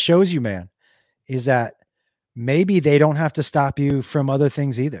thing that shows you, man, is that maybe they don't have to stop you from other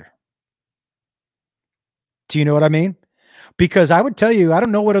things either. Do you know what I mean? Because I would tell you, I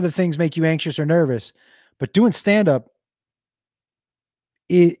don't know what other things make you anxious or nervous, but doing stand-up,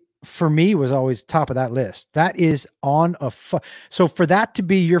 it for me was always top of that list. That is on so for that to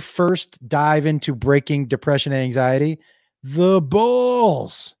be your first dive into breaking depression and anxiety, the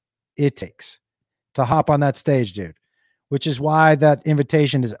balls it takes to hop on that stage, dude, which is why that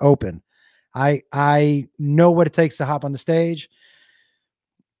invitation is open. I know what it takes to hop on the stage.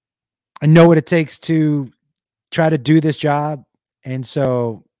 I know what it takes to try to do this job. And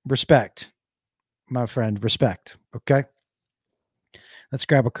so respect, my friend, respect. Okay. Let's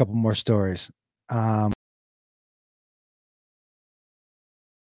grab a couple more stories.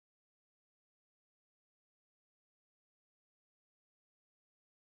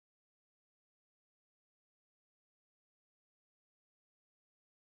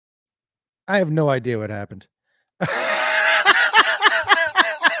 I have no idea what happened.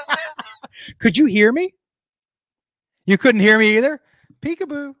 Could you hear me? You couldn't hear me either?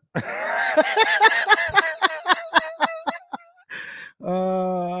 Peekaboo.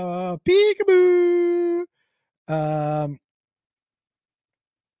 Peekaboo.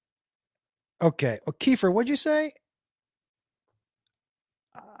 Okay. Well, Kiefer, what'd you say?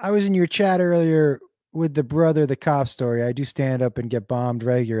 I was in your chat earlier with the brother, the cop story. I do stand up and get bombed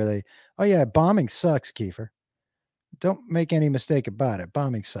regularly. Oh yeah, bombing sucks, Kiefer. Don't make any mistake about it.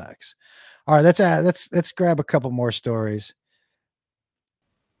 Bombing sucks. All right, let's grab a couple more stories.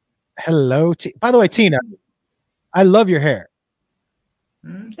 Hello, by the way, Tina, I love your hair.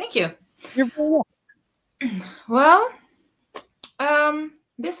 Thank you. You're very welcome. Well,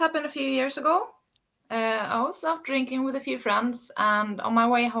 this happened a few years ago. I was out drinking with a few friends, and on my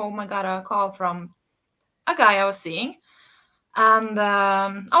way home, I got a call from a guy I was seeing, and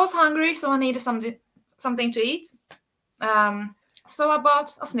I was hungry, so I needed something to eat. So I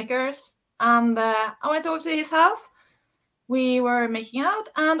bought a Snickers, and I went over to his house. We were making out,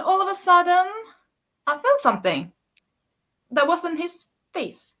 and all of a sudden, I felt something that wasn't his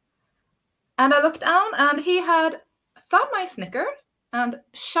face. And I looked down, and he had found my Snicker and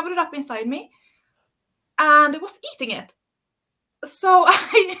shoved it up inside me, and was eating it. So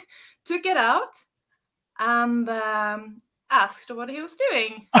I took it out and asked what he was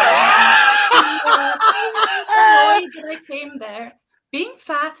doing. I came there being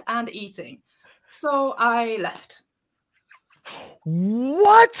fat and eating. So I left.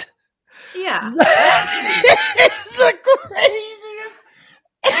 What? Yeah. It's the craziest.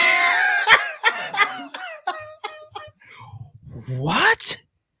 What?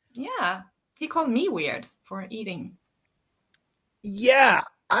 Yeah. He called me weird for eating. Yeah,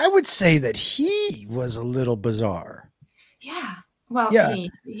 I would say that he was a little bizarre. Yeah. Well, yeah.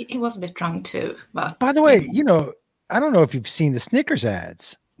 He was a bit drunk too. But by the way, I don't know if you've seen the Snickers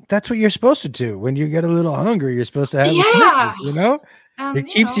ads. That's what you're supposed to do when you get a little hungry. You're supposed to have the Snickers, it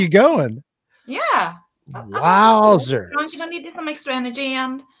keeps you going. Yeah. Wowzers. I needed some extra energy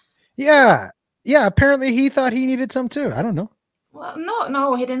and. Yeah. Apparently he thought he needed some too. I don't know. Well,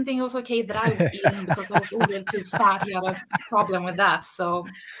 no, he didn't think it was okay that I was eating because I was already too fat. He had a problem with that. So.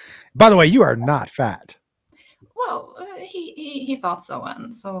 By the way, you are not fat. Well, he thought so,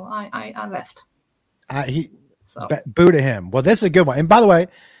 and so I left. Boo to him. Well, this is a good one. And by the way,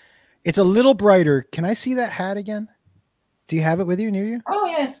 it's a little brighter. Can I see that hat again? Do you have it with you near you? Oh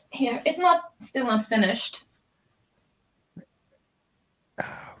yes, here. It's still not finished.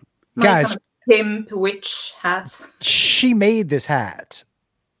 Guys, kind of pimp witch hat. She made this hat.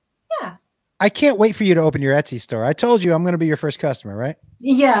 Yeah. I can't wait for you to open your Etsy store. I told you I'm going to be your first customer, right?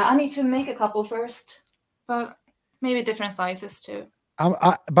 Yeah, I need to make a couple first, but maybe different sizes too.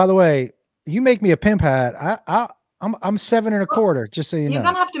 By the way, you make me a pimp hat. I'm 7 1/4. Just so you know. You're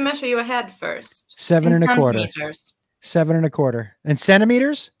gonna have to measure your head first. 7 1/4. Centimeters. 7 1/4. In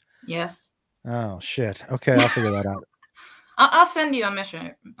centimeters? Yes. Oh shit. Okay, I'll figure that out. I'll send you a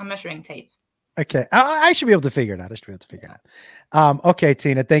measuring tape. Okay, I should be able to figure it out. Okay,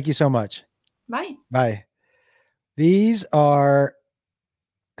 Tina, thank you so much. Bye. Bye. These are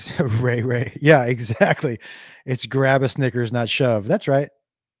Ray. Yeah, exactly. It's grab a Snickers, not shove. That's right.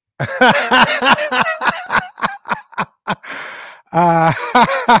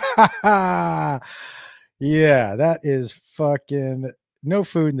 Yeah, that is fucking no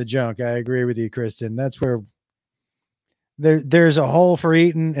food in the junk. I agree with you, Kristen. That's where there's a hole for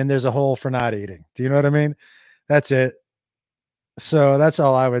eating and there's a hole for not eating. Do you know what I mean? That's it. So that's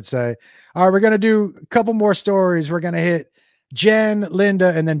all I would say. All right, we're going to do a couple more stories. We're going to hit Jen,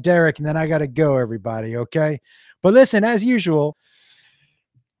 Linda, and then Derek, and then I got to go, everybody. Okay. But listen, as usual,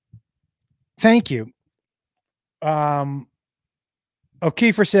 thank you.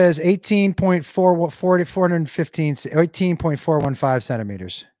 O'Keefer says 18.415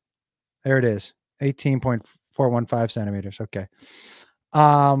 centimeters. There it is. 18.415 centimeters. Okay.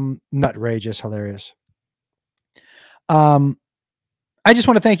 Nutrageous, hilarious. I just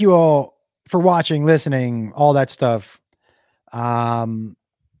want to thank you all for watching, listening, all that stuff. I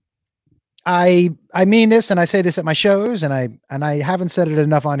mean this, and I say this at my shows, and I haven't said it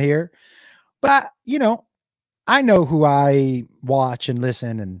enough on here, but I know who I watch and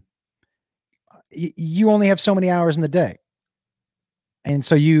listen, and you only have so many hours in the day. And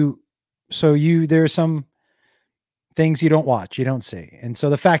so there's some things you don't watch, you don't see. And so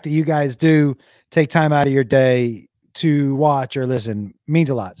the fact that you guys do take time out of your day to watch or listen means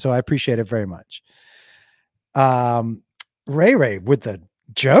a lot. So I appreciate it very much. Ray with the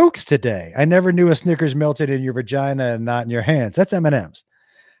jokes today. I never knew a Snickers melted in your vagina and not in your hands. That's M&M's.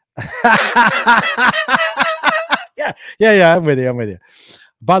 Yeah. I'm with you.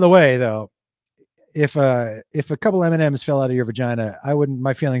 By the way, though, if a couple M&Ms fell out of your vagina,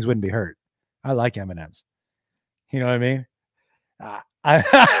 my feelings wouldn't be hurt. I like M&Ms. You know what I mean?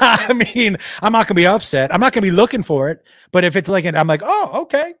 I mean, I'm not gonna be upset. I'm not gonna be looking for it. But if it's like, I'm like, oh,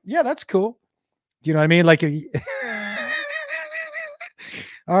 okay, yeah, that's cool. Do you know what I mean? Like,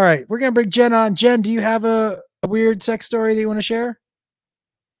 all right, we're gonna bring Jen on. Jen, do you have a weird sex story that you want to share?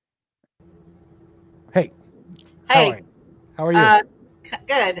 Hey. Hey. How are you?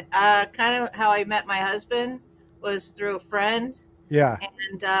 Good. Kind of how I met my husband was through a friend. Yeah.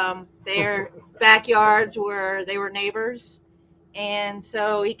 And their backyards were neighbors. And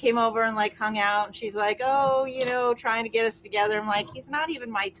so he came over and like hung out, and she's like, oh, trying to get us together. I'm like, he's not even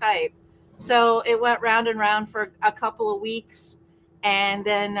my type. So it went round and round for a couple of weeks. And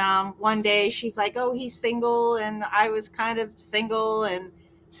then one day she's like, oh, he's single. And I was kind of single. And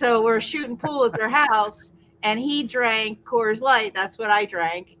so we're shooting pool at their house, and he drank Coors Light. That's what I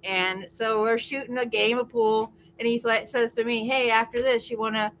drank. And so we're shooting a game of pool. And he's like, says to me, hey, after this, you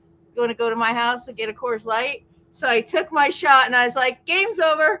want to go to my house and get a Coors Light? So I took my shot, and I was like, game's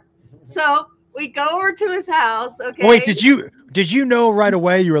over. So we go over to his house. Okay. Wait, did you know right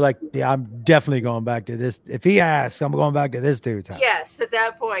away? You were like, yeah, I'm definitely going back to this. If he asks, I'm going back to this dude's house. Yes. At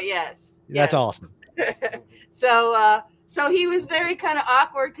that point. Yes. That's awesome. So he was very kind of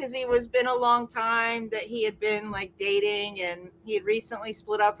awkward because he was been a long time that he had been like dating, and he had recently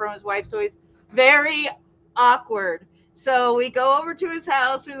split up from his wife. So he's very awkward. So we go over to his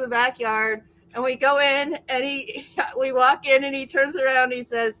house through the backyard, and we go in, and we walk in, and he turns around, and he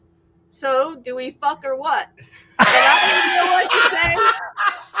says, so do we fuck or what? And I didn't know what to say.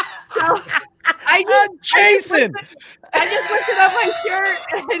 So Jason! I just lifted up my shirt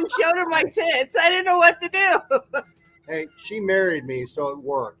and showed her my tits. I didn't know what to do. Hey, she married me, so it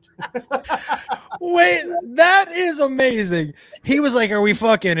worked. Wait, that is amazing. He was like, are we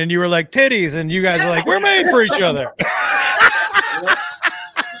fucking? And you were like, titties. And you guys were like, we're made for each other. Let's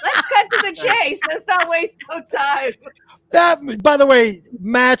cut to the chase. Let's not waste no time. That, by the way,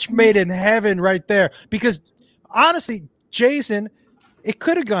 match made in heaven right there. Because honestly, Jason, it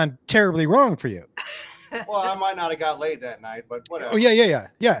could have gone terribly wrong for you. Well, I might not have got laid that night, but whatever. Oh, yeah.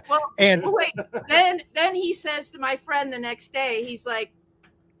 Well, and wait, then he says to my friend the next day, he's like,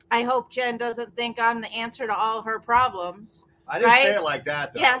 I hope Jen doesn't think I'm the answer to all her problems. I didn't say it like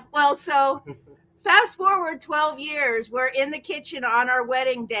that, though. Yeah, well, so fast forward 12 years, we're in the kitchen on our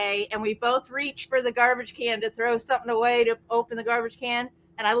wedding day, and we both reach for the garbage can to throw something away to open the garbage can.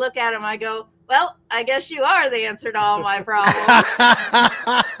 And I look at him, I go, well, I guess you are the answer to all my problems.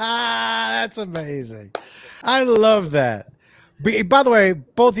 That's amazing. I love that. By the way,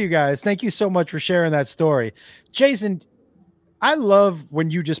 both of you guys, thank you so much for sharing that story. Jason, I love when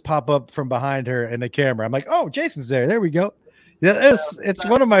you just pop up from behind her in the camera. I'm like, oh, Jason's there. There we go. Yeah, it's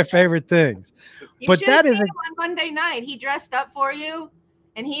one of my favorite things. But that is on Monday night. He dressed up for you,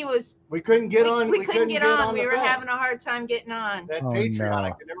 and he was. We couldn't get on. We couldn't get on. We were having a hard time getting on. That Patreon, no.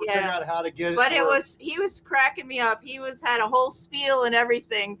 I could never figure out how to get it. But he was cracking me up. He had a whole spiel and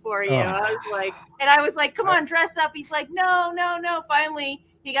everything for you. I was like, come on, dress up. He's like, no. Finally,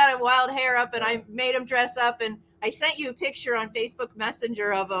 he got a wild hair up, and I made him dress up, and I sent you a picture on Facebook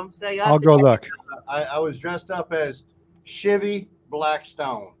Messenger of him. So I'll go look. I was dressed up as Chivy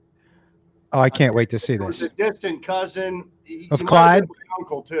Blackstone. Oh, I can't wait to see this. A distant cousin of Clyde.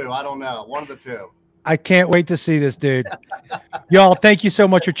 Uncle too. I don't know. One of the two. I can't wait to see this, dude. Y'all, thank you so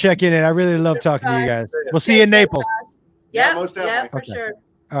much for checking in. I really love talking to you guys. We'll see you in Naples. Yeah, most definitely. For sure.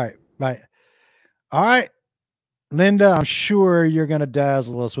 All right, bye. All right, Linda, I'm sure you're gonna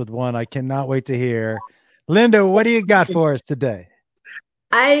dazzle us with one. I cannot wait to hear. Linda, what do you got for us today?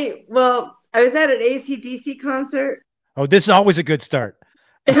 I was at an AC/DC concert. Oh, this is always a good start.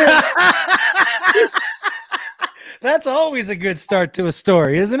 That's always a good start to a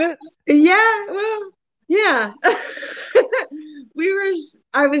story, isn't it? Yeah, well, yeah.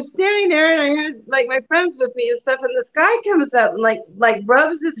 I was standing there, and I had like my friends with me and stuff, and this guy comes up and like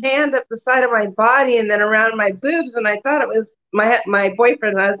rubs his hand up the side of my body and then around my boobs, and I thought it was my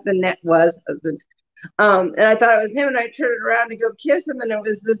boyfriend, husband. And I thought it was him, and I turned around to go kiss him, and it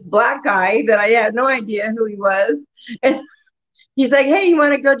was this black guy that I had no idea who he was. And he's like, hey, you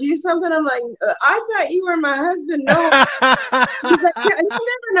want to go do something? I'm like, I thought you were my husband. No. He's like, yeah, you'll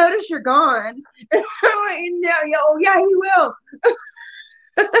never notice you're gone. And I'm like, yeah, he will.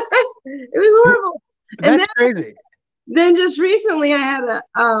 It was horrible. That's crazy. Then just recently I had a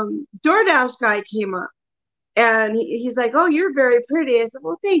DoorDash guy came up. And he's like, oh, you're very pretty. I said,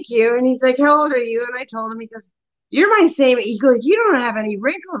 well, thank you. And he's like, how old are you? And I told him, he goes, you're my same. He goes, you don't have any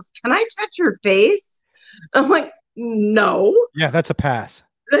wrinkles. Can I touch your face? I'm like, no. Yeah, that's a pass.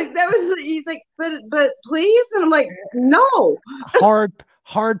 Like that was. He's like, but please, and I'm like, no.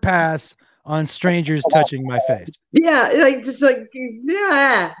 Hard pass on strangers touching my face. Yeah, like just like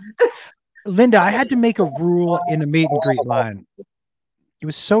yeah. Linda, I had to make a rule in the meet and greet line. It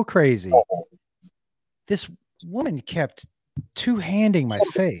was so crazy. This woman kept two-handing my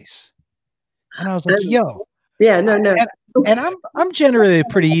face, and I was like, "Yo, yeah, no." And I'm generally a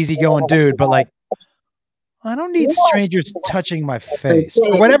pretty easygoing dude, but like, I don't need strangers touching my face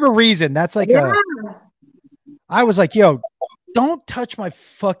for whatever reason. That's like I was like, "Yo, don't touch my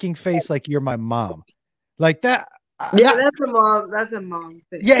fucking face like you're my mom," like that. Yeah, that's a mom. That's a mom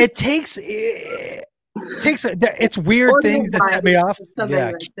thing. Yeah, it takes it's weird things that set me off.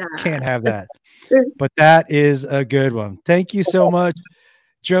 Yeah, like can't have that. But that is a good one. Thank you so much.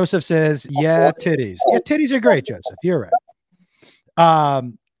 Joseph says, "Yeah, titties. Yeah, titties are great, Joseph. You're right."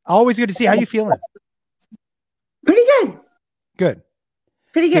 Always good to see. How you feeling? Pretty good. Good.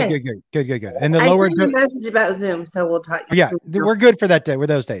 Pretty good. Good. And the lower message about Zoom, so we'll talk. Yeah, we're good for that day. We're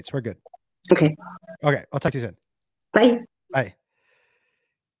those dates. We're good. Okay. I'll talk to you soon. Bye.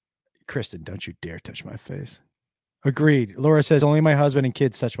 Kristen, don't you dare touch my face. Agreed. Laura says only my husband and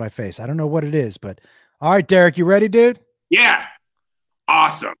kids touch my face. I don't know what it is, but all right, Derek, you ready, dude? Yeah.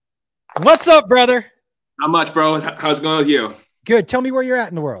 Awesome. What's up, brother? Not much, bro. How's it going with you? Good. Tell me where you're at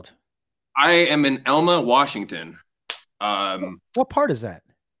in the world. I am in Elma, Washington. What part is that?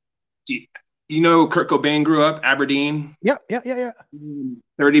 You know Kurt Cobain grew up, Aberdeen? Yeah.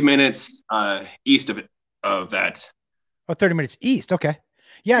 30 minutes east of that. Oh, 30 minutes east. Okay.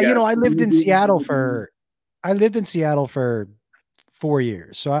 Yeah, you know, I lived in Seattle for 4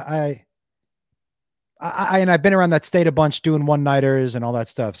 years. So I've been around that state a bunch doing one-nighters and all that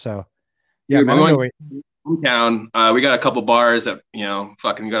stuff. So yeah, dude, man, hometown. We got a couple bars that, you know,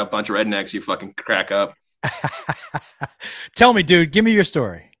 fucking got a bunch of rednecks you fucking crack up. Tell me, dude, give me your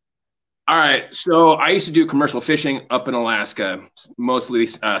story. All right. So I used to do commercial fishing up in Alaska, mostly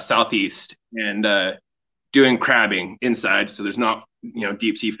southeast, and doing crabbing inside. So there's not, you know,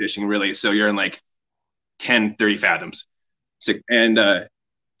 deep sea fishing really. So you're in like 10, 30 fathoms. So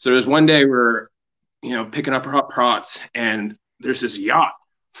there's one day we're, you know, picking up our prots and there's this yacht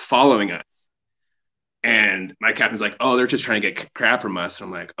following us. And my captain's like, oh, they're just trying to get crab from us. And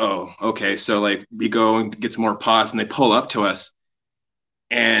I'm like, oh, okay. So like we go and get some more pots and they pull up to us.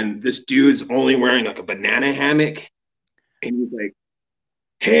 And this dude's only wearing like a banana hammock. And he's like,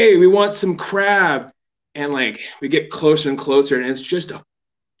 hey, we want some crab. And like we get closer and closer. And it's just a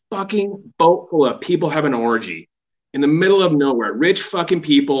fucking boat full of people having an orgy in the middle of nowhere. Rich fucking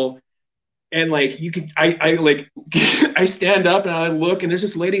people. And like you could, I like, I stand up and I look, and there's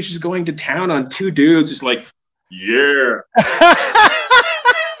this lady. She's going to town on two dudes, just like, yeah.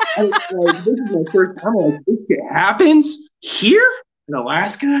 Like, this is my first time. I'm like, this shit happens here in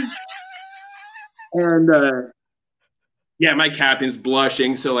Alaska. And yeah, my captain's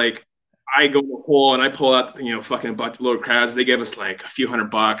blushing. So like, I go in the hole and I pull out, you know, fucking a bunch of little crabs. They give us like a few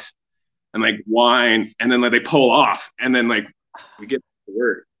 $100 and like wine, and then like they pull off, and then like we get to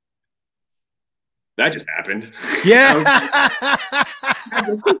work. That just happened. Yeah.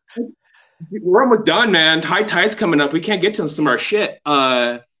 We're almost done, man. High tide's coming up. We can't get to some of our shit.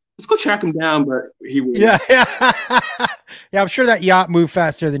 Let's go track him down. But he will. Yeah. Yeah, I'm sure that yacht moved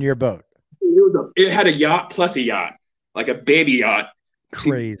faster than your boat. It had a yacht plus a yacht, like a baby yacht.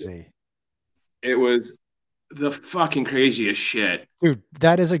 Crazy. It was the fucking craziest shit. Dude,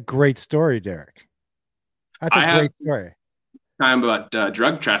 that is a great story, Derek. That's a great story. Time about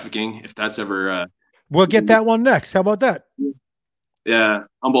drug trafficking, if that's ever... We'll get that one next. How about that? Yeah,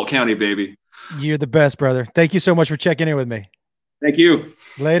 Humboldt County, baby. You're the best, brother. Thank you so much for checking in with me. Thank you.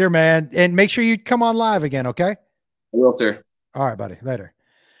 Later, man. And make sure you come on live again, okay? I will, sir. All right, buddy. Later.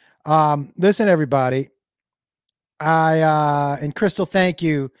 Listen, everybody. And Crystal, thank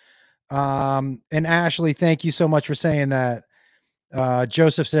you. And Ashley, thank you so much for saying that.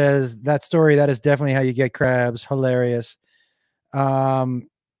 Joseph says that story, that is definitely how you get crabs. Hilarious.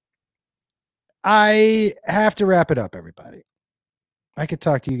 I have to wrap it up, everybody. I could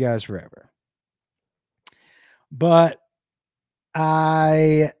talk to you guys forever, but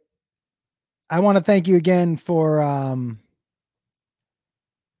I want to thank you again for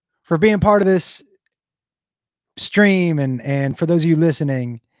being part of this stream, and for those of you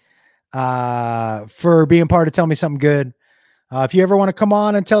listening, for being part of Tell Me Something Good. If you ever want to come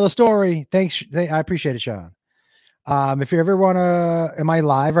on and tell a story, thanks. I appreciate it, Sean. If you ever want to, am I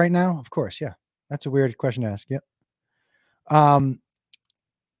live right now? Of course. Yeah. That's a weird question to ask. Yep.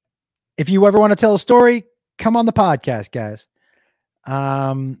 If you ever want to tell a story, come on the podcast, guys.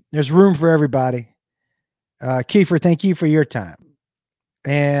 There's room for everybody. Kiefer, thank you for your time.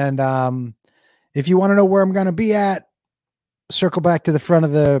 And if you want to know where I'm going to be at, circle back to the front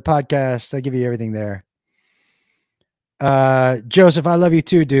of the podcast. I give you everything there. Joseph, I love you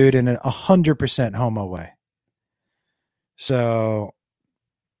too, dude, in 100% homo way. So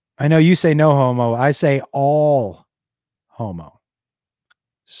I know you say no homo. I say all homo.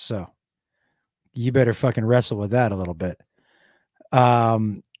 So you better fucking wrestle with that a little bit.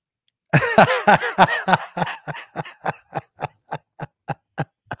 But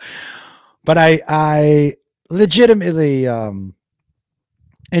I legitimately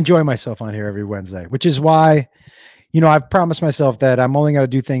enjoy myself on here every Wednesday, which is why, I've promised myself that I'm only going to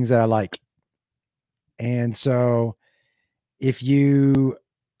do things that I like. And so if you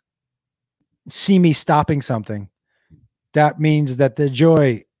see me stopping something, that means that the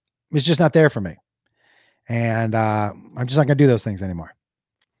joy is just not there for me. And I'm just not going to do those things anymore.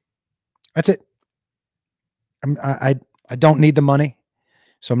 That's it. I don't need the money,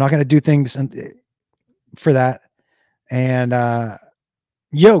 so I'm not going to do things for that. And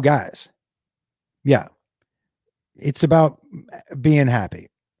guys, yeah, it's about being happy.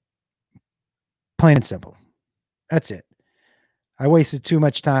 Plain and simple. That's it. I wasted too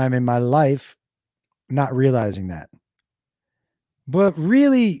much time in my life not realizing that. But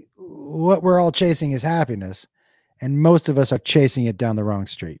really, what we're all chasing is happiness, and most of us are chasing it down the wrong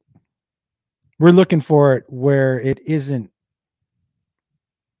street. We're looking for it where it isn't.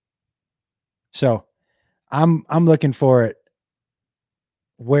 So I'm looking for it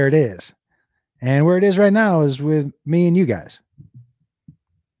where it is. And where it is right now is with me and you guys.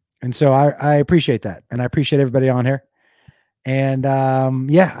 And so I appreciate that. And I appreciate everybody on here. And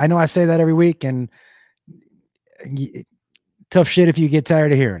I know I say that every week, and tough shit if you get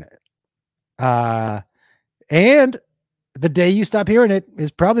tired of hearing it. And the day you stop hearing it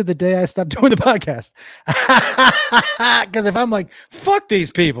is probably the day I stop doing the podcast. Because if I'm like, fuck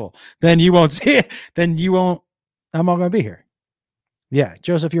these people, then you won't see it. Then you won't, I'm not going to be here. Yeah,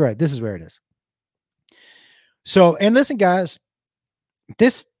 Joseph, you're right. This is where it is. So, and listen, guys,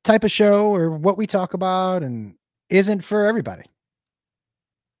 this type of show or what we talk about and isn't for everybody.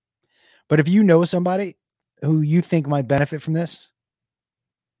 But if you know somebody who you think might benefit from this,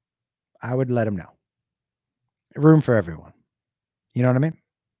 I would let them know. Room for everyone. You know what I mean?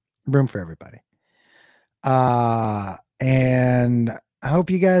 Room for everybody. And I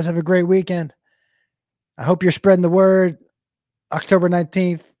hope you guys have a great weekend. I hope you're spreading the word. October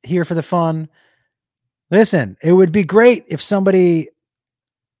 19th, here for the fun. Listen, it would be great if somebody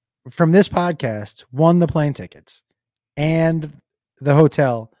from this podcast won the plane tickets and the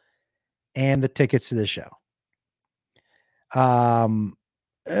hotel and the tickets to the show. A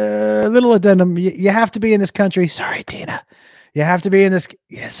little addendum. You have to be in this country. Sorry, Tina. You have to be in this.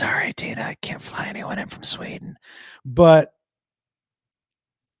 Yeah, sorry, Tina. I can't fly anyone in from Sweden. But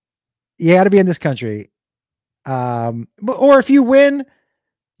you got to be in this country. Or if you win,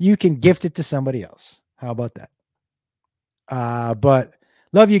 you can gift it to somebody else. How about that? But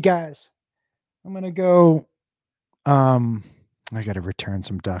love you guys. I'm going to go. I got to return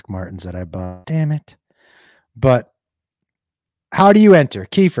some Doc Martens that I bought. Damn it. But how do you enter?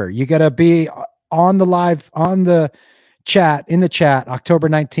 Kiefer, you got to be on the chat, October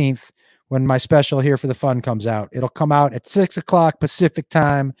 19th, when my special Here for the Fun comes out. It'll come out at 6:00 Pacific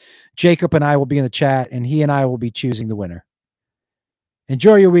time. Jacob and I will be in the chat, and he and I will be choosing the winner.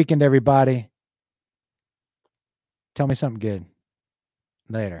 Enjoy your weekend, everybody. Tell me something good.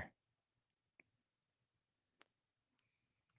 Later.